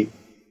capacity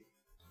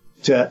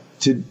to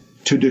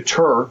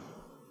deter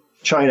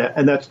China,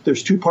 and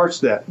there's two parts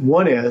to that.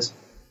 One is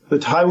the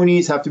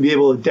Taiwanese have to be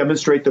able to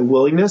demonstrate the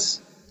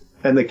willingness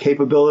and the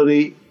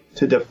capability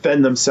to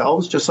defend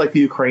themselves, just like the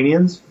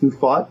Ukrainians who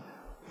fought.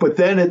 But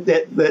then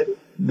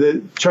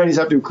the Chinese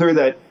have to be clear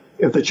that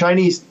if the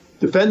Chinese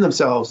defend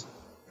themselves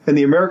and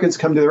the Americans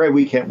come to their aid,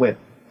 we can't win.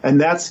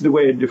 And that's the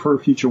way to defer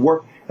future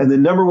war. And the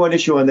number one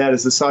issue on that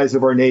is the size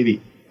of our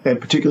Navy,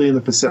 and particularly in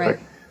the Pacific.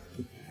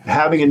 Right.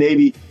 Having a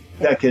Navy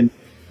that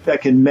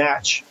can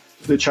match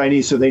the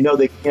Chinese so they know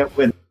they can't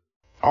win.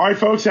 All right,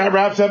 folks, that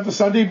wraps up the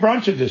Sunday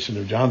Brunch edition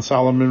of John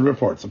Solomon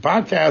Reports, a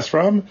podcast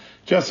from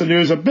Just the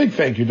News. A big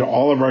thank you to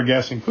all of our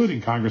guests, including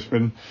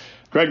Congressman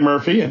Greg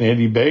Murphy and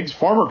Andy Biggs,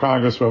 former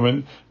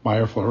Congresswoman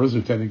Maya Flores,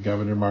 Lieutenant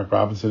Governor Mark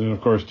Robinson, and, of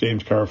course,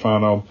 James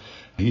Carafano.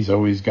 He's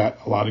always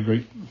got a lot of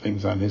great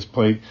things on his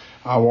plate.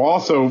 We'll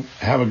also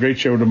have a great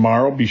show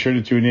tomorrow. Be sure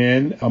to tune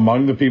in.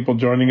 Among the people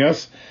joining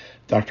us,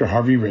 Dr.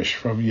 Harvey Risch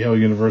from Yale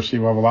University.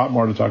 We'll have a lot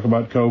more to talk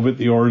about COVID,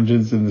 the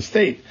origins, and the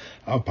state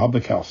of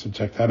public health. So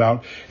check that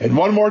out. And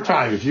one more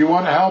time, if you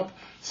want to help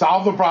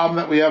solve the problem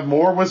that we have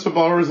more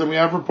whistleblowers than we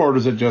have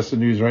reporters at Just the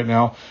News right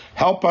now,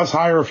 help us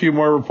hire a few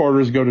more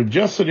reporters. Go to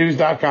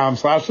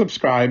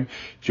justthenews.com/subscribe.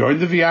 Join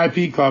the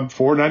VIP club,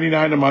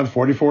 $4.99 a month,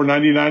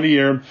 $44.99 a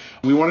year.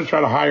 We want to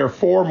try to hire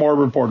 4 more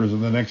reporters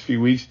in the next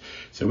few weeks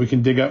so we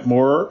can dig up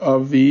more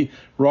of the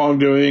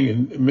wrongdoing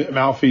and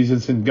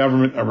malfeasance in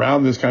government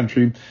around this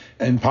country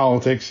and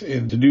politics.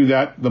 And to do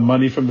that, the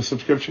money from the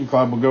subscription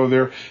club will go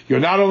there. You'll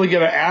not only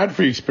get an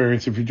ad-free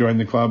experience if you join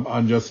the club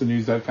on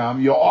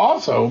justthenews.com, you'll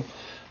also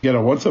get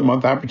a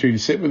once-a-month opportunity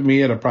to sit with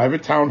me at a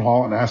private town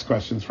hall and ask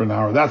questions for an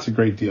hour. That's a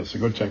great deal, so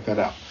go check that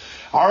out.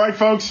 All right,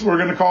 folks, we're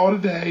going to call it a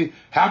day.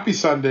 Happy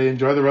Sunday.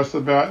 Enjoy the rest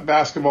of the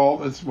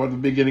basketball. It's the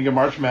beginning of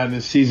March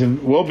Madness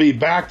season. We'll be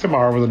back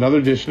tomorrow with another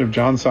edition of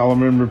John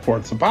Solomon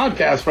Reports, a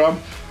podcast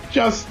from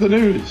Just the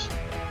News.